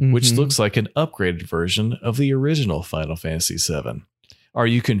remake, which looks like an upgraded version of the original Final Fantasy VII. Are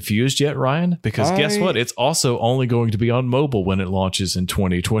you confused yet, Ryan? Because guess what? It's also only going to be on mobile when it launches in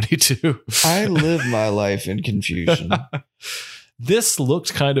 2022. I live my life in confusion. This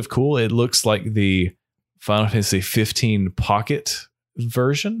looked kind of cool. It looks like the Final Fantasy 15 Pocket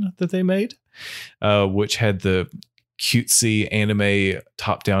version that they made, which had the cutesy anime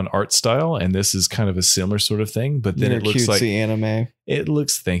top-down art style, and this is kind of a similar sort of thing. But then it looks like anime. It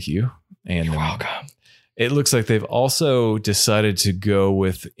looks. Thank you. And you're welcome. It looks like they've also decided to go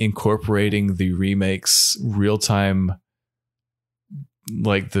with incorporating the remake's real-time,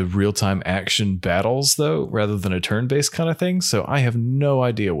 like the real-time action battles, though, rather than a turn-based kind of thing. So I have no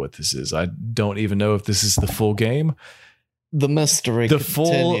idea what this is. I don't even know if this is the full game, the mystery, the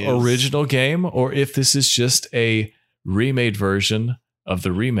full original game, or if this is just a remade version of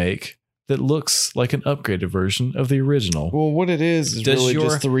the remake that looks like an upgraded version of the original. Well, what it is really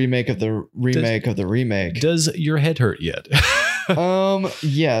just the remake of the remake of the remake. Does your head hurt yet?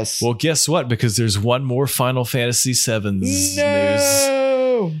 Yes. Well, guess what? Because there's one more Final Fantasy VII's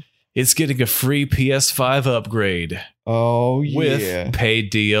news. It's getting a free PS5 upgrade. Oh, yeah. With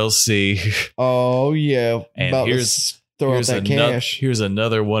paid DLC. Oh, yeah. And here's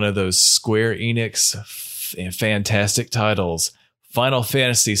another one of those Square Enix fantastic titles. Final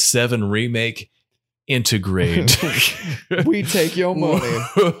Fantasy VII Remake Integrate. We take your money.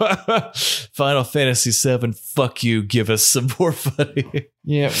 Final Fantasy VII, fuck you, give us some more money.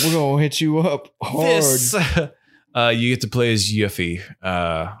 Yeah, we're going to hit you up hard. You get to play as Yuffie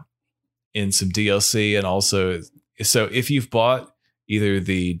in some DLC, and also, so if you've bought either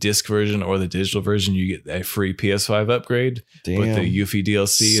the disc version or the digital version, you get a free PS5 upgrade. Damn. But the Yuffie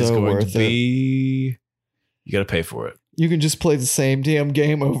DLC is So going to worth be, you got to pay for it. You can just play the same damn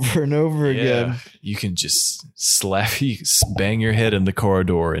game over and over again. You can just bang your head in the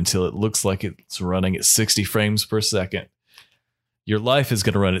corridor until it looks like it's running at 60 frames per second. Your life is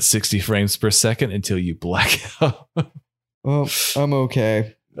going to run at 60 frames per second until you black out. Well, I'm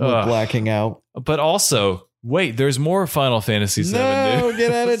okay with blacking out. But also, wait, there's more Final Fantasy VII. No, news.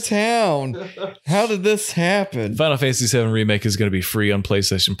 get out of town. How did this happen? Final Fantasy VII Remake is going to be free on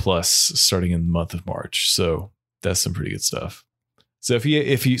PlayStation Plus starting in the month of March. So that's some pretty good stuff. So if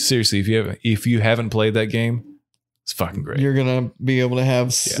you haven't played that game, it's fucking great. You're gonna be able to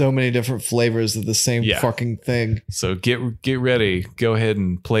have so many different flavors of the same fucking thing. So get ready. Go ahead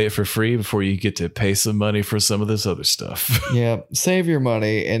and play it for free before you get to pay some money for some of this other stuff. Yeah, save your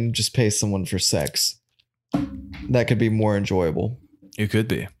money and just pay someone for sex. That could be more enjoyable. It could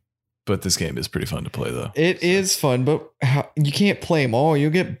be. But this game is pretty fun to play, though. It is fun, but you can't play them all.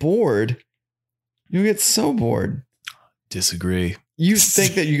 You'll get bored. You'll get so bored. Disagree. You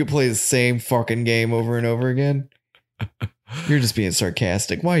think that you could play the same fucking game over and over again? You're just being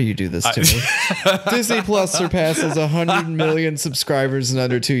sarcastic. Why do you do this to me? Disney Plus surpasses 100 million subscribers in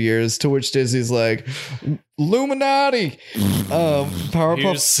under 2 years, to which Disney's like, Illuminati.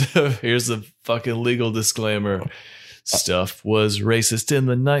 Powerpuff. Here's a fucking legal disclaimer. Stuff was racist in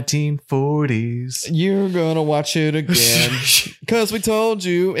the 1940s. You're gonna watch it again because we told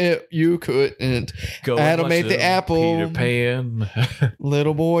you you couldn't. Go Animate the apple. Peter Pan.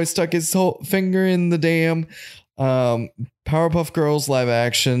 Little boy stuck his finger in the dam. Powerpuff Girls live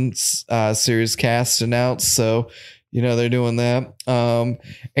action series cast announced, so you know they're doing that.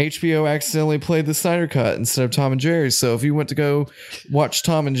 HBO accidentally played the Snyder Cut instead of Tom and Jerry. So if you went to go watch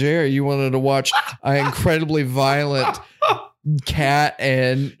Tom and Jerry, you wanted to watch an incredibly violent cat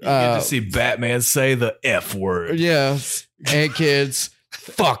and You get to see Batman say the F word. Yeah, and kids.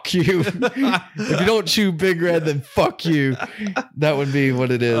 Fuck you. If you don't chew Big Red, then fuck you. That would be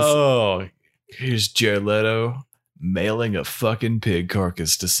what it is. Oh, here's Jared Leto mailing a fucking pig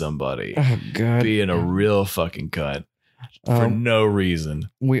carcass to somebody. Oh, God. Being a real fucking cunt for no reason.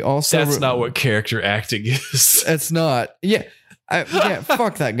 We also That's not what character acting is. It's not. Yeah.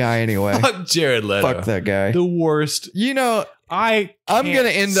 Fuck that guy anyway. Fuck Jared Leto. Fuck that guy. The worst. You know, I'm going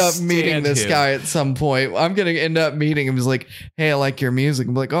to end up meeting this guy at some point. I'm going to end up meeting him. He's like, hey, I like your music.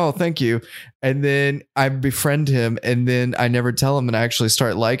 I'm like, oh, thank you. And then I befriend him, and then I never tell him, and I actually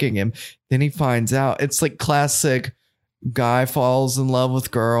start liking him. Then he finds out. It's like classic guy falls in love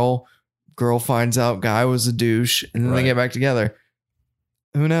with girl. Girl finds out guy was a douche, and then they get back together.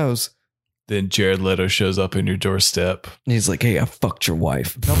 Who knows? Then Jared Leto shows up in your doorstep. And he's like, hey, I fucked your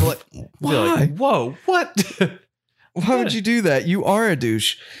wife. And I'm like, why? Like, whoa, what? Why would you do that? You are a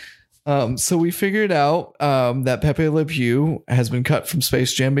douche. So we figured out that Pepe Le Pew has been cut from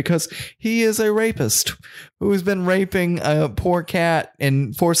Space Jam because he is a rapist who has been raping a poor cat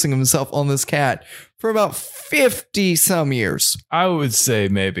and forcing himself on this cat for about 50 some years. I would say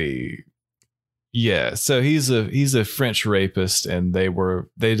maybe. Yeah, so he's a French rapist, and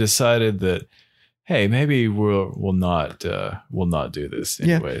they decided that, hey, maybe we'll not do this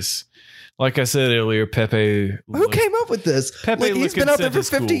anyways. Yeah. Like I said earlier, Pepe. Who came up with this? Pepe, he's been out there for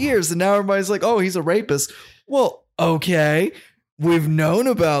 50 years, and now everybody's like, oh, he's a rapist. Well, okay, we've known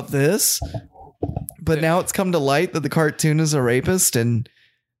about this, but now it's come to light that the cartoon is a rapist, and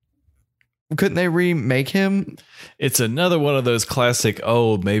couldn't they remake him? It's another one of those classic,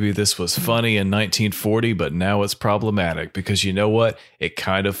 oh, maybe this was funny in 1940, but now it's problematic because you know what? It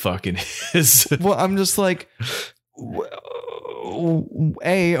kind of fucking is. Well, I'm just like,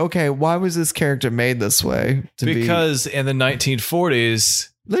 okay, why was this character made this way? Because in the 1940s,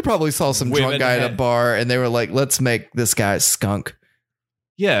 they probably saw some drunk guy at a bar and they were like, let's make this guy a skunk.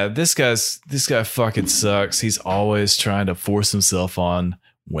 Yeah, this guy fucking sucks. He's always trying to force himself on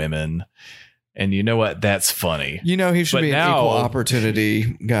women. And you know what? That's funny. You know, he should be an equal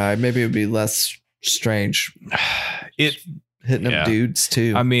opportunity guy. Maybe it would be less strange. Hitting up dudes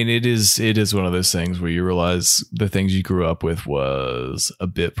too. I mean, it is one of those things where you realize the things you grew up with was a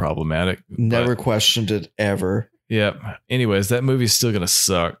bit problematic. Never questioned it ever. Yeah. Anyways, that movie's still gonna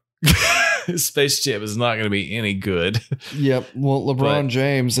suck. Space Jam is not gonna be any good. Yep. Well, LeBron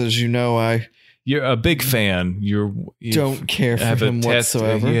James, as you know, I You're a big fan. You Don't care for have a him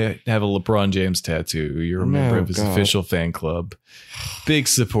whatsoever. You have a LeBron James tattoo. You're a member of his official fan club. Big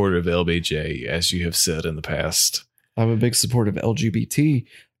supporter of LBJ, as you have said in the past. I'm a big supporter of LGBT,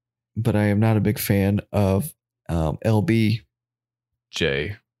 but I am not a big fan of LBJ.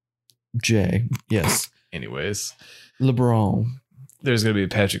 Yes. Anyways, LeBron. There's going to be a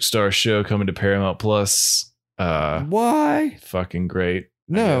Patrick Star show coming to Paramount Plus. Why? Fucking great.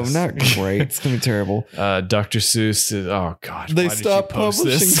 No, not great. It's gonna be terrible. Dr. Seuss is, oh god, they stopped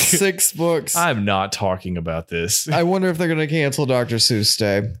publishing 6 books. I'm not talking about this. I wonder if they're gonna cancel Dr. Seuss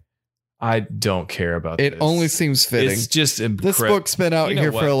Day. I don't care about it. This. Only seems fitting. It's just this book's been out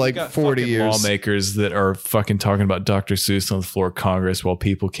here for like 40 years. Lawmakers that are fucking talking about Dr. Seuss on the floor of Congress while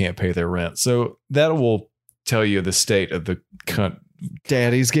people can't pay their rent. So that will tell you the state of the cunt.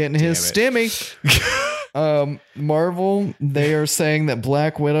 Daddy's getting his stimmy. Marvel, they are saying that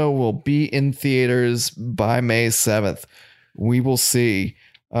Black Widow will be in theaters by May 7th. We will see.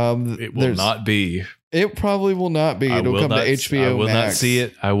 It will not be. It probably will not be. It'll come to HBO I will Max. not see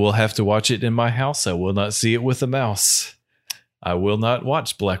it. I will have to watch it in my house. I will not see it with a mouse. I will not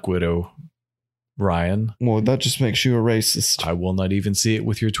watch Black Widow, Ryan. Well, that just makes you a racist. I will not even see it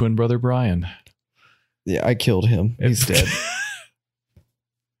with your twin brother, Brian. Yeah, I killed him. He's dead.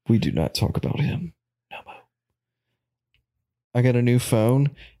 We do not talk about him. I got a new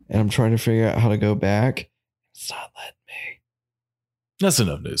phone and I'm trying to figure out how to go back. It's not letting me. That's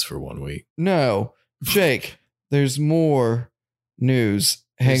enough news for 1 week. No, Jake, there's more news.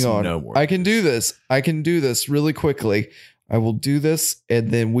 Hang on. No more I can do this. I can do this really quickly. I will do this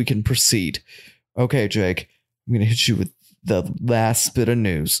and then we can proceed. Okay, Jake, I'm going to hit you with the last bit of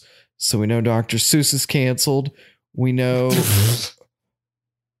news. So we know Dr. Seuss is canceled. We know...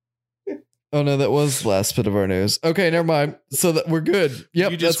 Oh, no, that was the last bit of our news. Okay, never mind. So that we're good.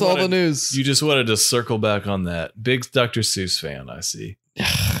 Yep, that's all the news. You just wanted to circle back on that. Big Dr. Seuss fan, I see.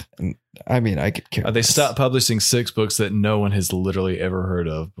 I mean, I could care. They stopped publishing 6 books that no one has literally ever heard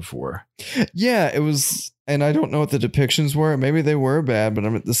of before. Yeah, it was, and I don't know what the depictions were. Maybe they were bad, but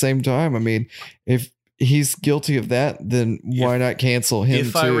at the same time, I mean, if he's guilty of that, then why not cancel him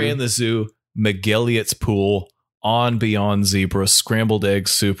If I ran the zoo, McGilliott's Pool, On Beyond Zebra, Scrambled Egg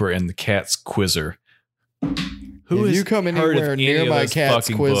Super, and the Cat's Quizzer. Who if you come anywhere near my Cat's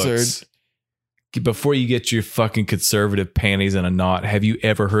Quizzer, before you get your fucking conservative panties in a knot, have you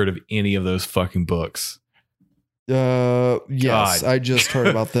ever heard of any of those fucking books? Yes, God. I just heard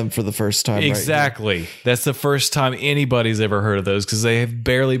about them for the first time. Exactly. That's the first time anybody's ever heard of those because they have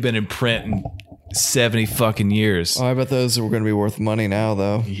barely been in print in 70 fucking years. Oh, I bet those are going to be worth money now,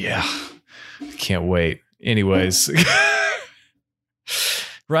 though. Yeah. Can't wait. Anyways,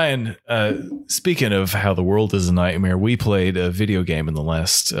 Ryan, speaking of how the world is a nightmare, we played a video game in the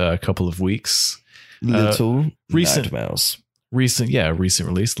last couple of weeks. Little recent Nightmares. Recent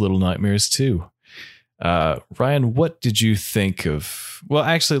release, Little Nightmares 2. Ryan, what did you think of? Well,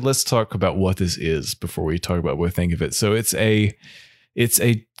 actually, let's talk about what this is before we talk about what we think of it. So it's a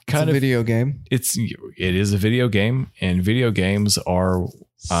kind of video game. It is a video game, and video games are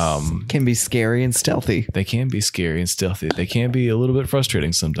can be scary and stealthy. They can be scary and stealthy. They can be a little bit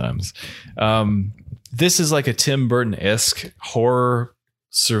frustrating sometimes. This is like a Tim Burton-esque horror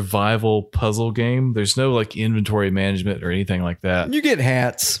survival puzzle game. There's no like inventory management or anything like that. You get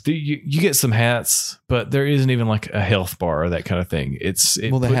hats. You get some hats, but there isn't even like a health bar or that kind of thing.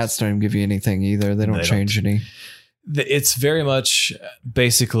 The hats don't even give you anything either. They don't change any. It's very much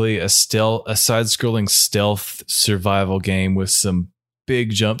basically a side-scrolling stealth survival game with some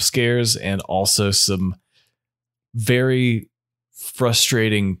big jump scares and also some very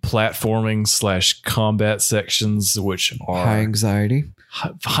frustrating platforming / combat sections, which are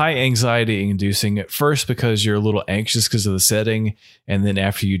high anxiety inducing at first because you're a little anxious because of the setting, and then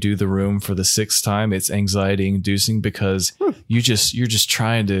after you do the room for the 6th time, it's anxiety inducing because you're just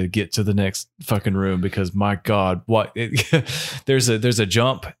trying to get to the next fucking room because my god, there's a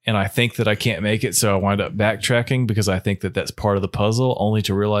jump and I think that I can't make it, so I wind up backtracking because I think that that's part of the puzzle, only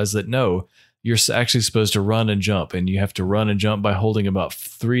to realize that no, you're actually supposed to run and jump, and you have to run and jump by holding about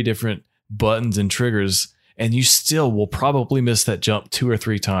 3 different buttons and triggers, and you still will probably miss that jump 2 or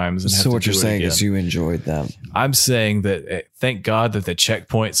 3 times. And so what you're saying is you enjoyed that. I'm saying that thank God that the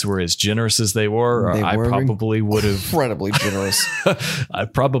checkpoints were as generous as they were. I probably would have incredibly generous. I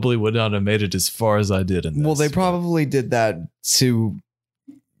probably would not have made it as far as I did in this. Well, they probably did that to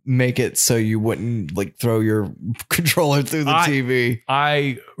make it so you wouldn't like throw your controller through the TV.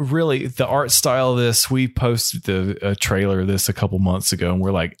 The art style of this, we posted the trailer of this a couple months ago, and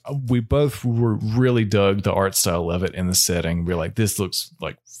we both were really dug the art style of it and the setting. We're like, this looks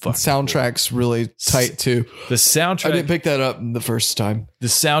like fucking soundtrack's cool. Really tight too. The soundtrack, I didn't pick that up the first time. The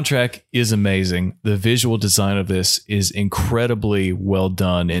soundtrack is amazing. The visual design of this is incredibly well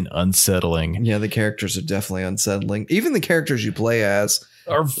done and unsettling. Yeah, the characters are definitely unsettling. Even the characters you play as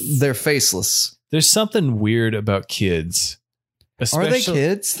they're faceless. There's something weird about kids. Are they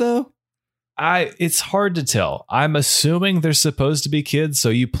kids though? It's hard to tell. I'm assuming they're supposed to be kids. So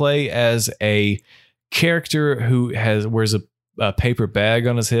you play as a character who wears a paper bag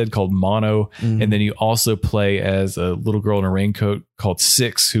on his head called Mono, and then you also play as a little girl in a raincoat called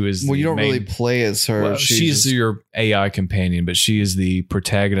Six, who is you don't really play as her. Well, she's your AI companion, but she is the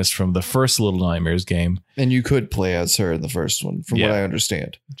protagonist from the first Little Nightmares game. And you could play as her in the first one, from what I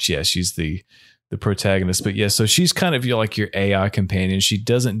understand. Yeah, she's the protagonist. But yeah, so she's kind of like your AI companion. She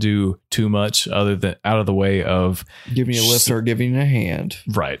doesn't do too much other than out of the way of giving you a lift or giving you a hand.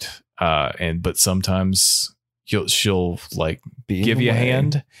 Right. But sometimes she'll like give you a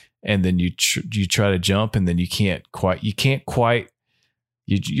hand, and then you try to jump, and then you're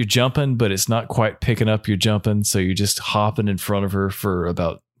jumping, but it's not quite picking up your jumping, so you're just hopping in front of her for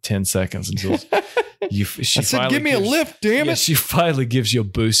about 10 seconds until she said, give me a lift, damn it. She finally gives you a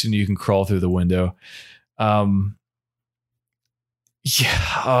boost and you can crawl through the window. Ryan,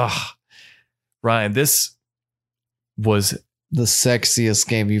 this was the sexiest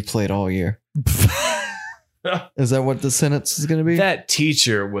game you've played all year. Is that what the sentence is going to be? That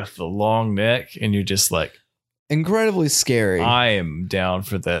teacher with the long neck, and you're just like, incredibly scary. I am down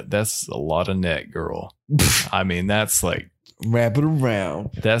for that. That's a lot of neck, girl. I mean, that's like, wrap it around.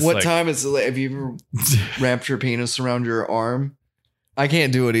 That's what like, time is it? Have you ever wrapped your penis around your arm? I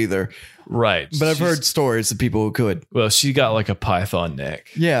can't do it either. Right. But I've heard stories of people who could. Well, she got like a python neck.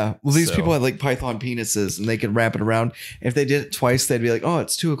 Yeah. Well, these people had like python penises, and they could wrap it around. If they did it twice, they'd be like, oh,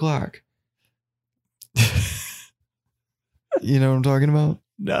 it's 2:00. You know what I'm talking about?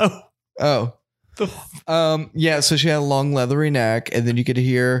 No. Oh. Yeah, so she had a long leathery neck, and then you could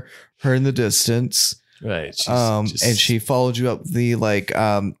hear her in the distance. Right. And she followed you up the like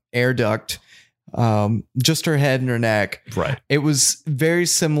air duct. Just her head and her neck. Right. It was very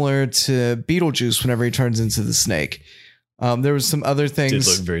similar to Beetlejuice whenever he turns into the snake. There was some other things. Did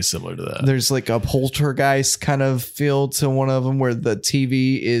look very similar to that. There's like a poltergeist kind of feel to one of them, where the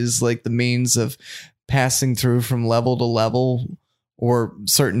TV is like the means of passing through from level to level or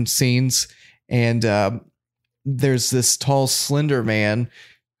certain scenes. And there's this tall, slender man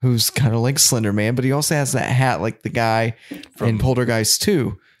who's kind of like Slender Man, but he also has that hat like the guy in Poltergeist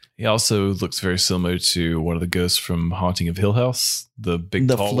 2. He also looks very similar to one of the ghosts from Haunting of Hill House, the big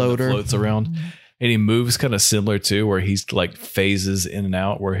tall floater that floats around. And he moves kind of similar too, where he's like phases in and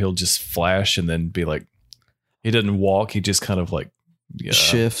out, where he'll just flash and then be like, he doesn't walk. He just kind of like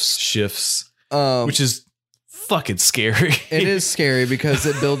shifts, which is fucking scary. It is scary because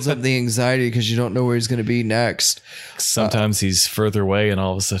it builds up the anxiety because you don't know where he's going to be next. Sometimes he's further away and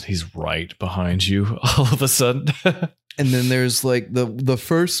all of a sudden he's right behind you all of a sudden. And then there's like the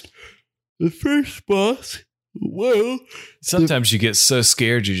first boss. Well, sometimes you get so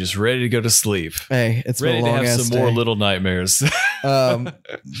scared you're just ready to go to sleep. Hey, it's ready been a long to have some day. more Little Nightmares. But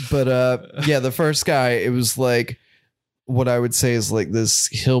the first guy, it was like what I would say is like this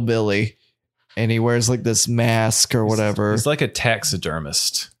hillbilly, and he wears like this mask or whatever. He's like a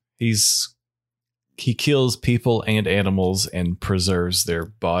taxidermist. He kills people and animals and preserves their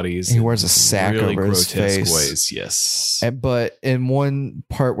bodies. He wears a sack really over his face. Ways. Yes. But in one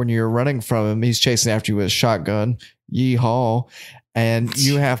part when you're running from him, he's chasing after you with a shotgun. Yeehaw. And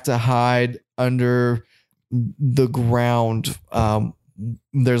you have to hide under the ground.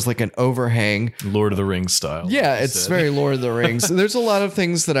 There's like an overhang. Lord of the Rings style. Yeah, it's very Lord of the Rings. There's a lot of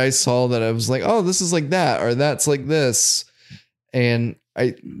things that I saw that I was like, oh, this is like that, or that's like this. And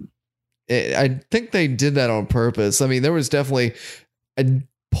I think they did that on purpose. I mean, there was definitely a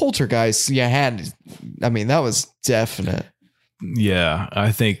poltergeist. That was definite. Yeah,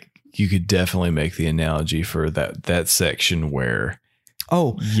 I think you could definitely make the analogy for that section where.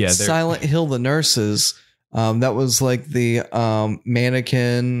 Oh, yeah. Silent Hill, the nurses. That was like the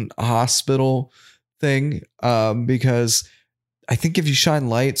mannequin hospital thing. Because I think if you shine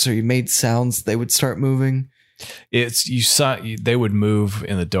lights or you made sounds, they would start moving. They would move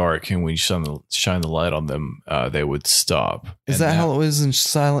in the dark, and when you shine the light on them, they would stop. Is that how it was in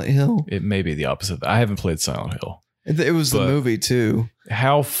Silent Hill? It may be the opposite. I haven't played Silent Hill. It was the movie too.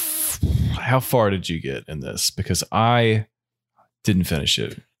 How far did you get in this? Because I didn't finish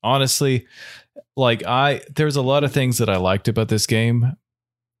it. honestly, like there's a lot of things that I liked about this game.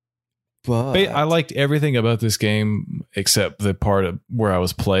 But I liked everything about this game except the part where I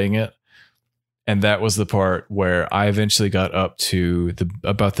was playing it. And that was the part where I eventually got up to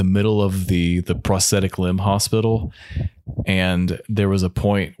about the middle of the prosthetic limb hospital. And there was a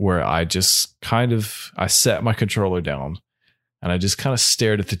point where I just I sat my controller down and I just kind of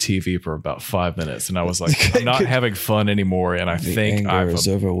stared at the TV for about 5 minutes. And I was like, I'm not having fun anymore. And I think it's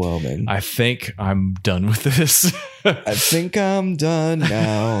overwhelming. I think I'm done with this. I think I'm done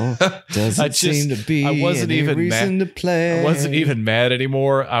now. Doesn't seem to be any reason to play. I wasn't even mad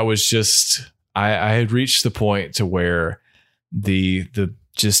anymore. I was just... I had reached the point to where the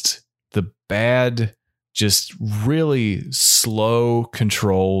bad, just really slow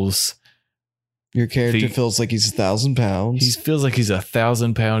controls. Your character feels like he's 1,000 pounds. He feels like he's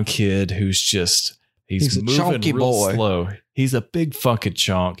 1,000-pound kid who's just he's a moving chunky real boy. slow. He's a big fucking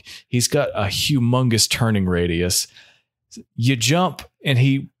chunk. He's got a humongous turning radius. You jump and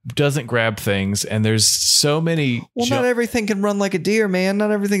he doesn't grab things, and there's so many. Well, not everything can run like a deer, man.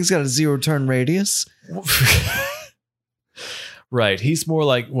 Not everything's got a 0 turn radius. Right. He's more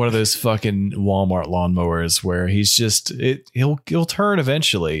like one of those fucking Walmart lawnmowers where he's just he'll turn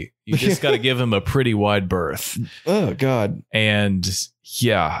eventually. You just got to give him a pretty wide berth. Oh God. And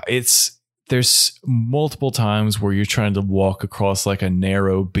yeah, there's multiple times where you're trying to walk across like a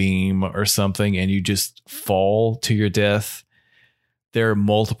narrow beam or something and you just fall to your death. There are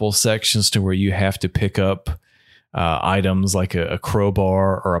multiple sections to where you have to pick up items like a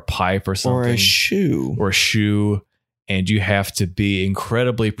crowbar or a pipe or something. Or a shoe. And you have to be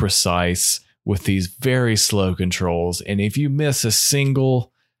incredibly precise with these very slow controls. And if you miss a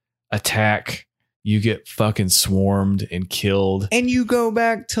single attack, you get fucking swarmed and killed. And you go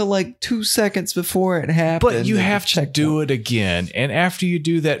back to like 2 seconds before it happened. But you have to do it again. And after you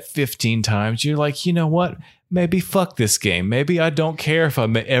do that 15 times, you're like, you know what? Maybe fuck this game. Maybe I don't care if I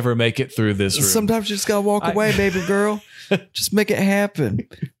ever make it through this room. Sometimes you just gotta walk away, baby girl. Just make it happen.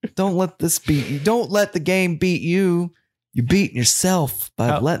 Don't let this beat you. Don't let the game beat you. You're beating yourself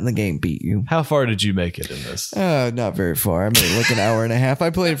by letting the game beat you. How far did you make it in this? Not very far. I made like an hour and a half. I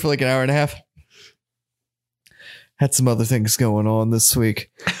played for like an hour and a half. Had some other things going on this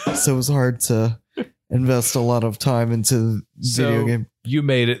week, so it was hard to invest a lot of time into video game. You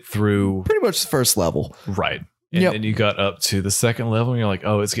made it through pretty much the first level, right? And then you got up to the second level, and you're like,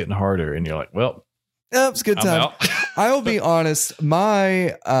 "Oh, it's getting harder." And you're like, "Well, it's a good time." I will be honest.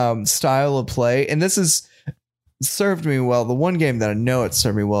 My style of play, and this has served me well. The one game that I know it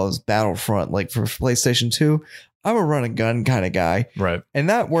served me well is Battlefront. Like for PlayStation 2, I'm a run and gun kind of guy, right? And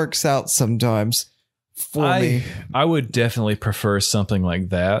that works out sometimes. For me, I would definitely prefer something like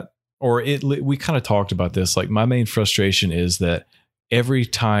that. Or we kind of talked about this. Like my main frustration is that every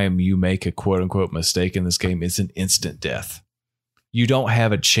time you make a quote unquote mistake in this game, it's an instant death. You don't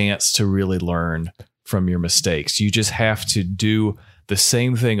have a chance to really learn from your mistakes. You just have to do the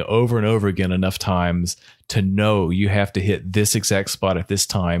same thing over and over again enough times to know you have to hit this exact spot at this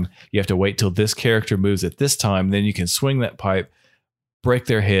time. You have to wait till this character moves at this time. Then you can swing that pipe, break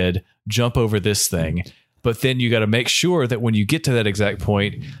their head, jump over this thing. But then you got to make sure that when you get to that exact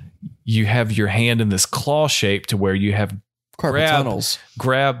point, you have your hand in this claw shape to where you have tunnels.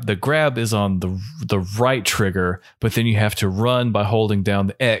 The grab is on the right trigger, but then you have to run by holding down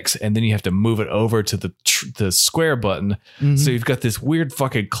the X, and then you have to move it over to the square button. Mm-hmm. So you've got this weird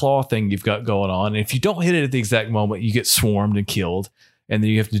fucking claw thing you've got going on. And if you don't hit it at the exact moment, you get swarmed and killed, and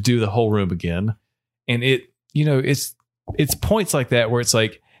then you have to do the whole room again. And it's points like that where it's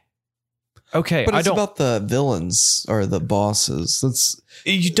like, okay, but it's about the villains or the bosses.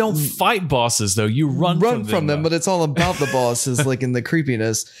 You don't fight bosses though. You run from them, but it's all about the bosses, like in the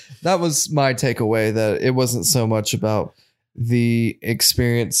creepiness. That was my takeaway. That it wasn't so much about the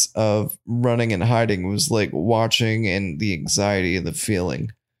experience of running and hiding. It was like watching and the anxiety and the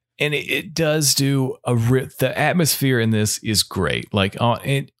feeling. And it does do the atmosphere in this is great. Like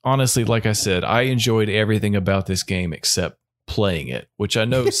honestly, like I said, I enjoyed everything about this game except playing it, which I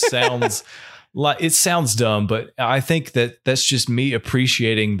know sounds like it sounds dumb, but I think that's just me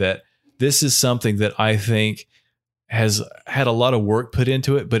appreciating that this is something that I think has had a lot of work put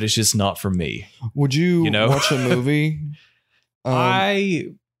into it, but it's just not for me. Would you watch a movie? I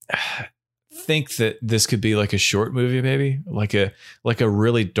think that this could be like a short movie, maybe like a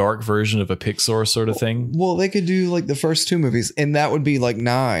really dark version of a Pixar sort of thing. Well, they could do like the first 2 movies, and that would be like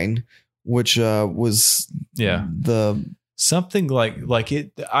 9, which was the something like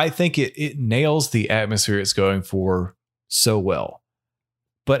it. I think it nails the atmosphere it's going for so well.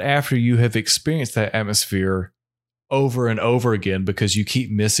 But after you have experienced that atmosphere over and over again because you keep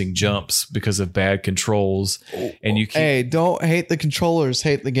missing jumps because of bad controls. And you keep, Hey, don't hate the controllers,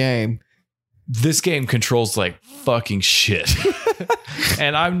 hate the game. this game controls like fucking shit.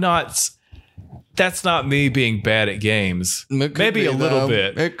 And that's not me being bad at games. Maybe a little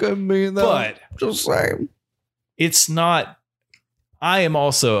bit. It could be though. But just saying. It's not. I am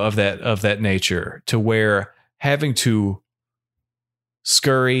also of that nature to where having to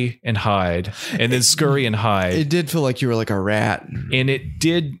scurry and hide and then scurry and hide. It did feel like you were like a rat. And it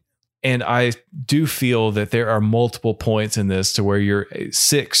did. And I do feel that there are multiple points in this to where your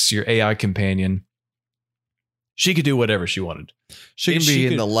AI companion, she could do whatever she wanted. She can be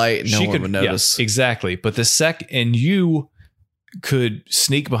in the light and no one would notice. Yeah, exactly. But and you could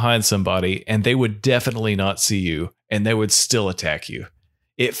sneak behind somebody and they would definitely not see you and they would still attack you.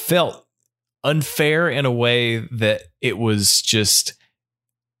 It felt unfair in a way that it was just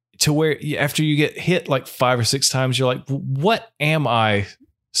to where after you get hit like 5 or 6 times, you're like, what am I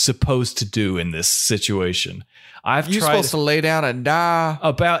supposed to do in this situation? You're supposed to lay down and die.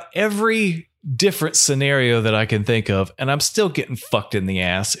 About every different scenario that I can think of, and I'm still getting fucked in the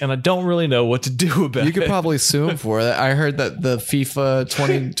ass, and I don't really know what to do about it. You could probably sue him for it. I heard that the FIFA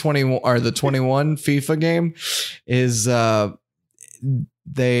 2021 or the 21 FIFA game is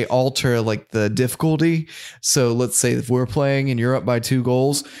they alter like the difficulty. So let's say if we're playing and you're up by 2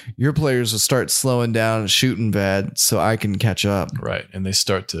 goals, your players will start slowing down and shooting bad so I can catch up. Right. And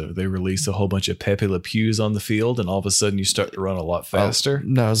they release a whole bunch of Pepe Le Pews on the field, and all of a sudden you start to run a lot faster.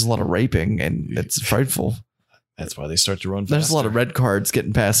 No, there's a lot of raping and it's frightful. That's why they start to run faster. There's a lot of red cards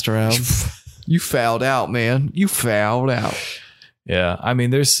getting passed around. You fouled out, man. You fouled out. Yeah, I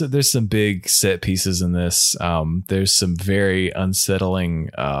mean, there's some big set pieces in this. There's some very unsettling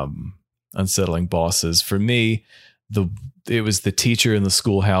bosses. For me, it was the teacher in the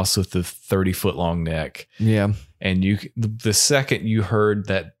schoolhouse with the 30-foot long neck. Yeah, and the second you heard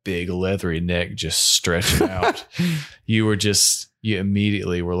that big leathery neck just stretching out, you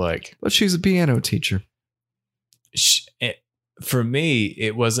immediately were like, "But she's a piano teacher." For me,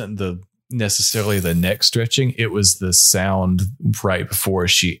 it wasn't necessarily the neck stretching, it was the sound right before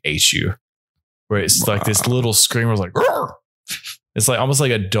she ate you, where it's like this little screamer, like Rrr! It's like almost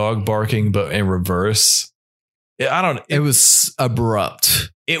like a dog barking but in reverse. It was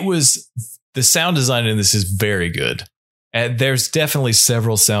abrupt. It was, the sound design in this is very good, and there's definitely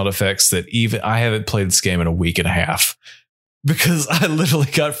several sound effects that even I haven't played this game in a week and a half because I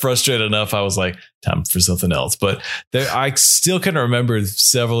literally got frustrated enough. I was like, time for something else. But I still can remember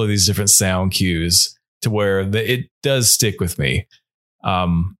several of these different sound cues to where it does stick with me.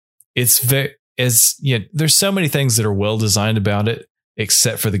 There's so many things that are well designed about it,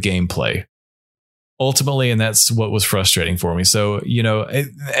 except for the gameplay. Ultimately, and that's what was frustrating for me. So,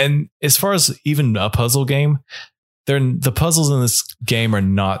 and as far as even a puzzle game, the puzzles in this game are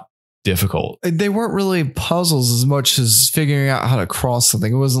not difficult. They weren't really puzzles as much as figuring out how to cross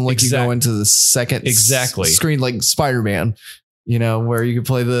something. It wasn't like you go into the second screen like Spider-Man, where you could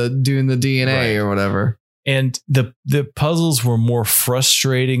play doing the DNA or whatever. And the puzzles were more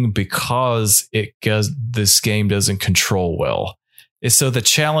frustrating because this game doesn't control well. And so the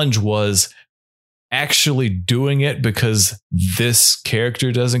challenge was actually doing it because this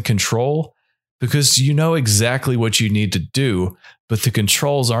character doesn't control, because you know exactly what you need to do, but the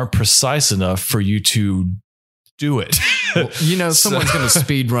controls aren't precise enough for you to do it. Well, someone's going to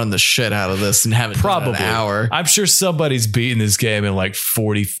speed run the shit out of this and have it done in an hour. I'm sure somebody's beating this game in like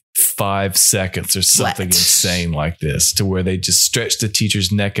 45 seconds or something insane like this, to where they just stretch the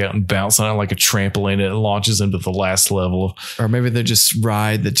teacher's neck out and bounce on it like a trampoline, and it launches them to the last level. Or maybe they just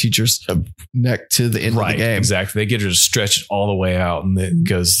ride the teacher's neck to the end of the game. Exactly. They get her to stretch it all the way out, and it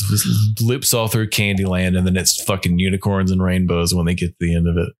goes loops all through Candyland, and then it's fucking unicorns and rainbows when they get to the end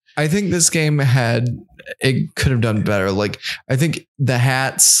of it. I think this game it could have done better. Like, I think the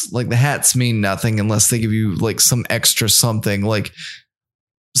hats mean nothing unless they give you like some extra something, like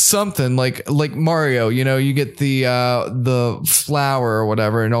Mario, you get the flower or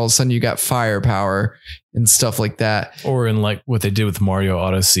whatever, and all of a sudden you got firepower and stuff like that. Or in like what they did with Mario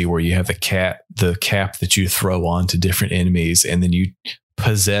Odyssey, where you have the cap that you throw on to different enemies, and then you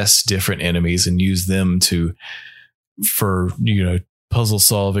possess different enemies and use them for puzzle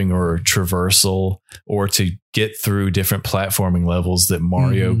solving or traversal, or to get through different platforming levels that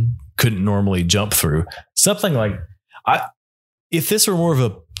Mario couldn't normally jump through. Something like, if this were more of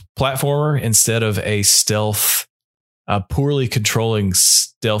a platformer instead of a stealth, poorly controlling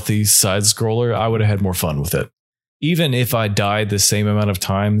stealthy side scroller, I would have had more fun with it. Even if I died the same amount of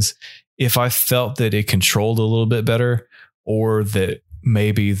times, if I felt that it controlled a little bit better, or that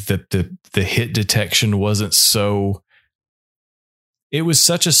maybe that the hit detection wasn't so. It was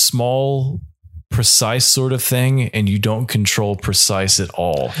such a small, precise sort of thing, and you don't control precise at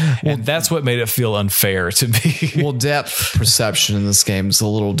all. And that's what made it feel unfair to me. Well, depth perception in this game is a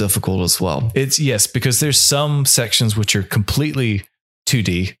little difficult as well. It's yes, because there's some sections which are completely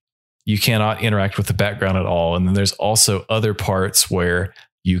 2D. You cannot interact with the background at all. And then there's also other parts where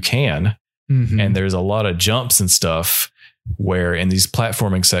you can. Mm-hmm. And there's a lot of jumps and stuff where in these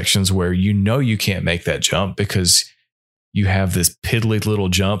platforming sections where you can't make that jump because you have this piddly little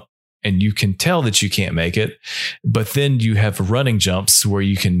jump and you can tell that you can't make it. But then you have running jumps where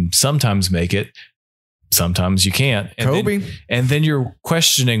you can sometimes make it. Sometimes you can't. And then you're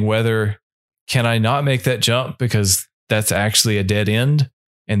questioning whether can I not make that jump because that's actually a dead end.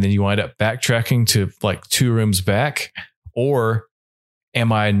 And then you wind up backtracking to like 2 rooms back, or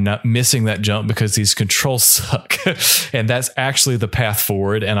am I not missing that jump because these controls suck? And that's actually the path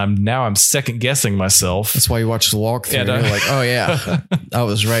forward. And I'm second guessing myself. That's why you watch the walkthrough. And you're like, oh yeah, I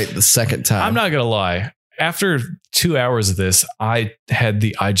was right the second time. I'm not going to lie. After 2 hours of this, I had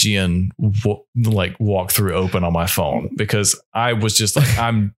the IGN walkthrough open on my phone because I was just like,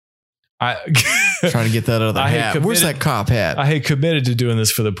 trying to get that other hat. Where's that cop hat? I had committed to doing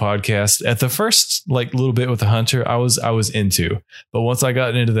this for the podcast. At the first little bit with the hunter, I was into, but once I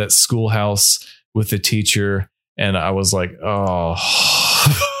got into that schoolhouse with the teacher, and I was like, oh,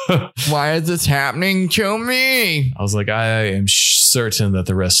 why is this happening to me? I was like, I am certain that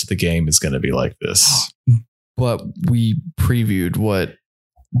the rest of the game is going to be like this. But we previewed what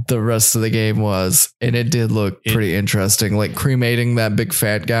the rest of the game was, and it did look pretty interesting, like cremating that big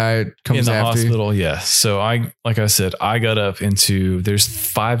fat guy comes in the after hospital. you. Yeah. So like I said, I got up into, there's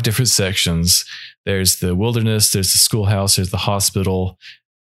 5 different sections. There's the wilderness, there's the schoolhouse, there's the hospital,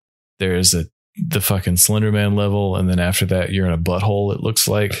 there's the fucking Slender Man level, and then after that you're in a butthole, it looks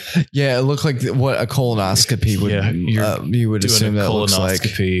like. Yeah, it looked like what a colonoscopy would. Yeah, you would assume that looks like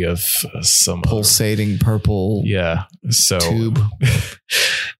colonoscopy of some pulsating purple. Yeah, so tube.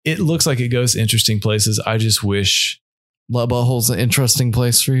 It looks like it goes interesting places. I just wish butthole's an interesting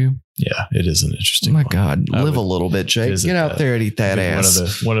place for you. Yeah, it is an interesting. Oh my one. God, live a little bit, Jake. Get out there and eat that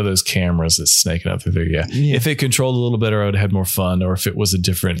ass. One of those cameras that's snaking out through there. Yeah. If it controlled a little better, I would have had more fun. Or if it was a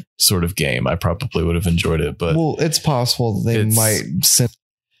different sort of game, I probably would have enjoyed it. But it's possible they might send.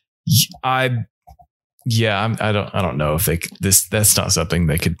 I don't know if that's not something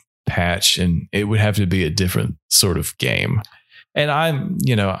they could patch, and it would have to be a different sort of game. And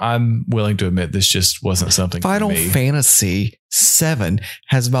I'm willing to admit this just wasn't something. Final Fantasy VII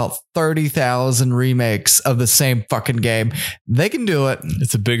has about 30,000 remakes of the same fucking game. They can do it.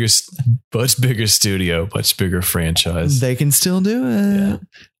 It's a much bigger studio, much bigger franchise. They can still do it.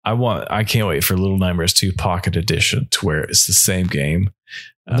 Yeah. I can't wait for Little Nightmares 2 Pocket Edition to where it's the same game.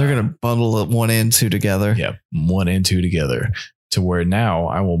 They're gonna bundle it 1 and 2 together. Yeah, 1 and 2 together. To where now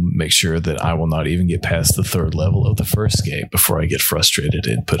I will make sure that I will not even get past the 3rd level of the first game before I get frustrated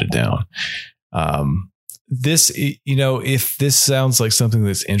and put it down. This, if this sounds like something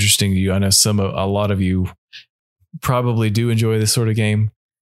that's interesting to you, I know a lot of you probably do enjoy this sort of game.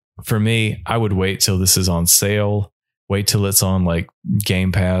 For me, I would wait till this is on sale. Wait till it's on like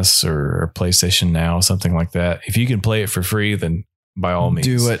Game Pass or PlayStation Now, something like that. If you can play it for free, then by all means,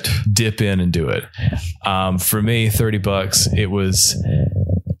 do it. Dip in and do it. For me, $30. It was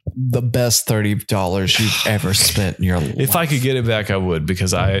the best $30 you've ever spent in your life. If I could get it back, I would,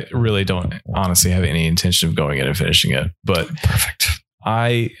 because I really don't honestly have any intention of going in and finishing it. But perfect.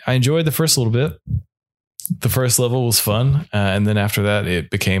 I enjoyed the first little bit. The first level was fun, and then after that, it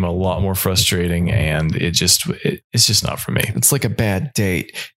became a lot more frustrating, and it's just not for me. It's like a bad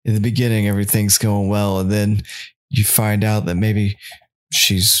date. In the beginning, everything's going well, and then you find out that maybe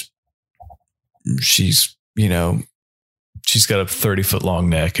she's got a 30-foot long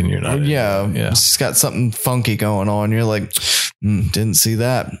neck, and you're not. Yeah. She's got something funky going on. You're like, didn't see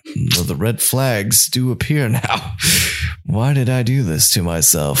that. Well, the red flags do appear now. Why did I do this to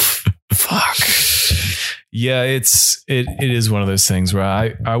myself? Fuck. Yeah, it is one of those things where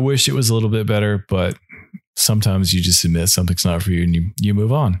I wish it was a little bit better, but sometimes you just admit something's not for you and you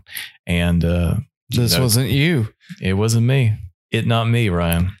move on. And this wasn't you. It wasn't me. Not me,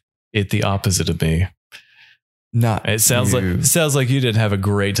 Ryan. It the opposite of me. It sounds like you didn't have a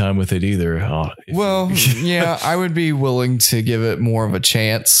great time with it either. Yeah, I would be willing to give it more of a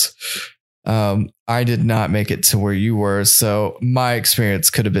chance. I did not make it to where you were, so my experience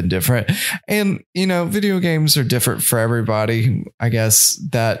could have been different. And video games are different for everybody. I guess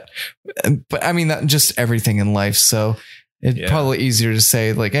that, but I mean that just everything in life. So It's probably easier to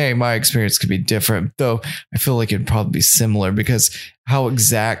say like, hey, my experience could be different, though I feel like it'd probably be similar because how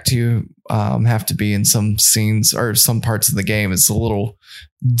exact you have to be in some scenes or some parts of the game is a little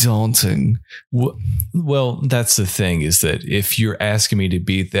daunting. Well, that's the thing, is that if you're asking me to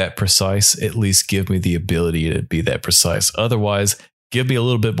be that precise, at least give me the ability to be that precise. Otherwise, give me a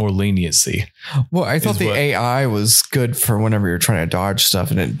little bit more leniency. Well, I thought the AI was good for whenever you're trying to dodge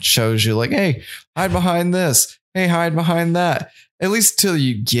stuff, and it shows you like, hey, hide behind this. Hey, hide behind that. At least till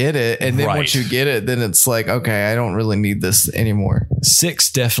you get it. And then once you get it, then it's like, okay, I don't really need this anymore.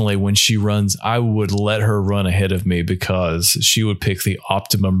 6, definitely, when she runs, I would let her run ahead of me because she would pick the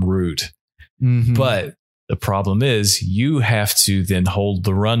optimum route. Mm-hmm. But the problem is you have to then hold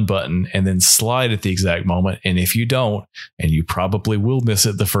the run button and then slide at the exact moment. And if you don't, and you probably will miss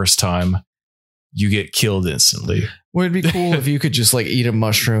it the first time, you get killed instantly. Well, it'd be cool if you could just like eat a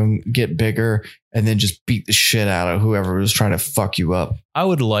mushroom, get bigger, and then just beat the shit out of whoever was trying to fuck you up. I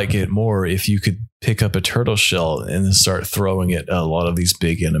would like it more if you could pick up a turtle shell and then start throwing at a lot of these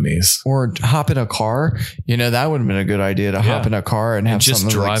big enemies. Or hop in a car. You know, that would have been a good idea to hop in a car and have just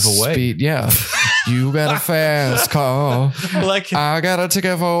drive like away. Speed. Yeah. You got a fast car. I got a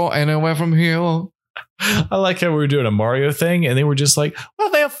ticket for anywhere from here. I like how we were doing a Mario thing and they were just like, well,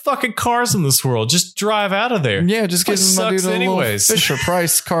 they have fucking cars in this world. Just drive out of there. Yeah, just give my dude a little Fisher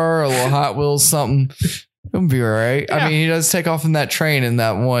Price car, a little Hot Wheels, something. It'll be all right. Yeah. I mean, he does take off in that train in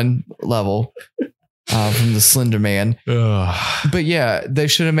that one level from the Slender Man. But yeah, they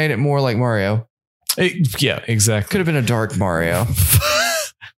should have made it more like Mario. Yeah, exactly. Could have been a dark Mario.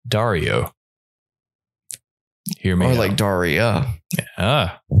 Dario. Hear me or out. Like Daria.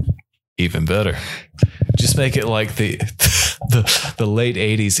 Even better. Just make it like the late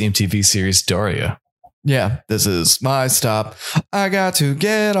 80s MTV series Daria. Yeah, this is my stop. I got to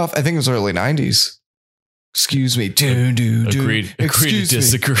get off. I think it was early 90s. Excuse me. Agreed to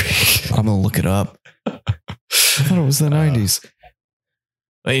disagree. I'm going to look it up. I thought it was the 90s.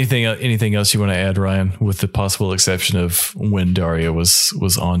 Anything else you want to add, Ryan, with the possible exception of when Daria was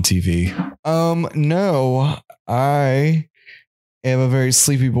on TV? No, I am a very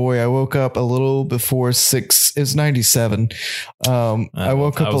sleepy boy. I woke up a little before 6. It's 97. I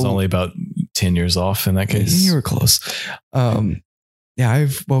woke up. I was only about 10 years off in that case. You were close. Yeah, I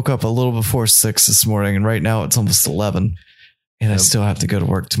woke up a little before 6 this morning, and right now it's almost 11, and I still have to go to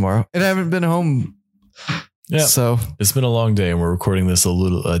work tomorrow, and I haven't been home. Yeah, so it's been a long day, and we're recording this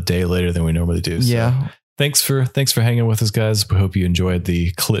a day later than we normally do. So. Yeah. Thanks for hanging with us, guys. We hope you enjoyed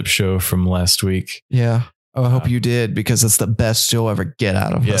the clip show from last week. Yeah. Oh, I hope you did, because it's the best you'll ever get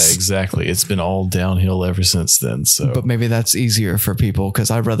out of us. Yeah, exactly. It's been all downhill ever since then. So, but maybe that's easier for people because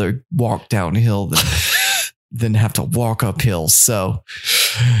I'd rather walk downhill than have to walk uphill. So,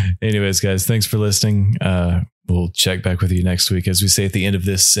 anyways, guys, thanks for listening. We'll check back with you next week, as we say at the end of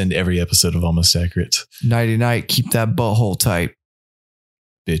this and every episode of Almost Accurate. Nighty night. Keep that butthole tight,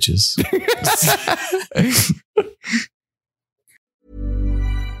 bitches.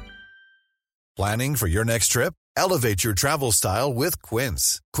 Planning for your next trip? Elevate your travel style with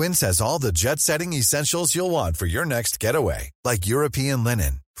Quince. Quince has all the jet-setting essentials you'll want for your next getaway, like European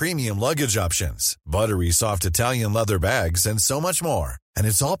linen, premium luggage options, buttery soft Italian leather bags, and so much more. And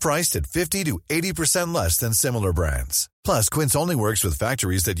it's all priced at 50 to 80% less than similar brands. Plus, Quince only works with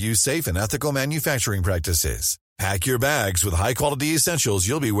factories that use safe and ethical manufacturing practices. Pack your bags with high-quality essentials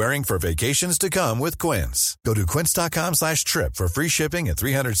you'll be wearing for vacations to come with Quince. Go to quince.com/trip for free shipping and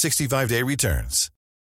 365-day returns.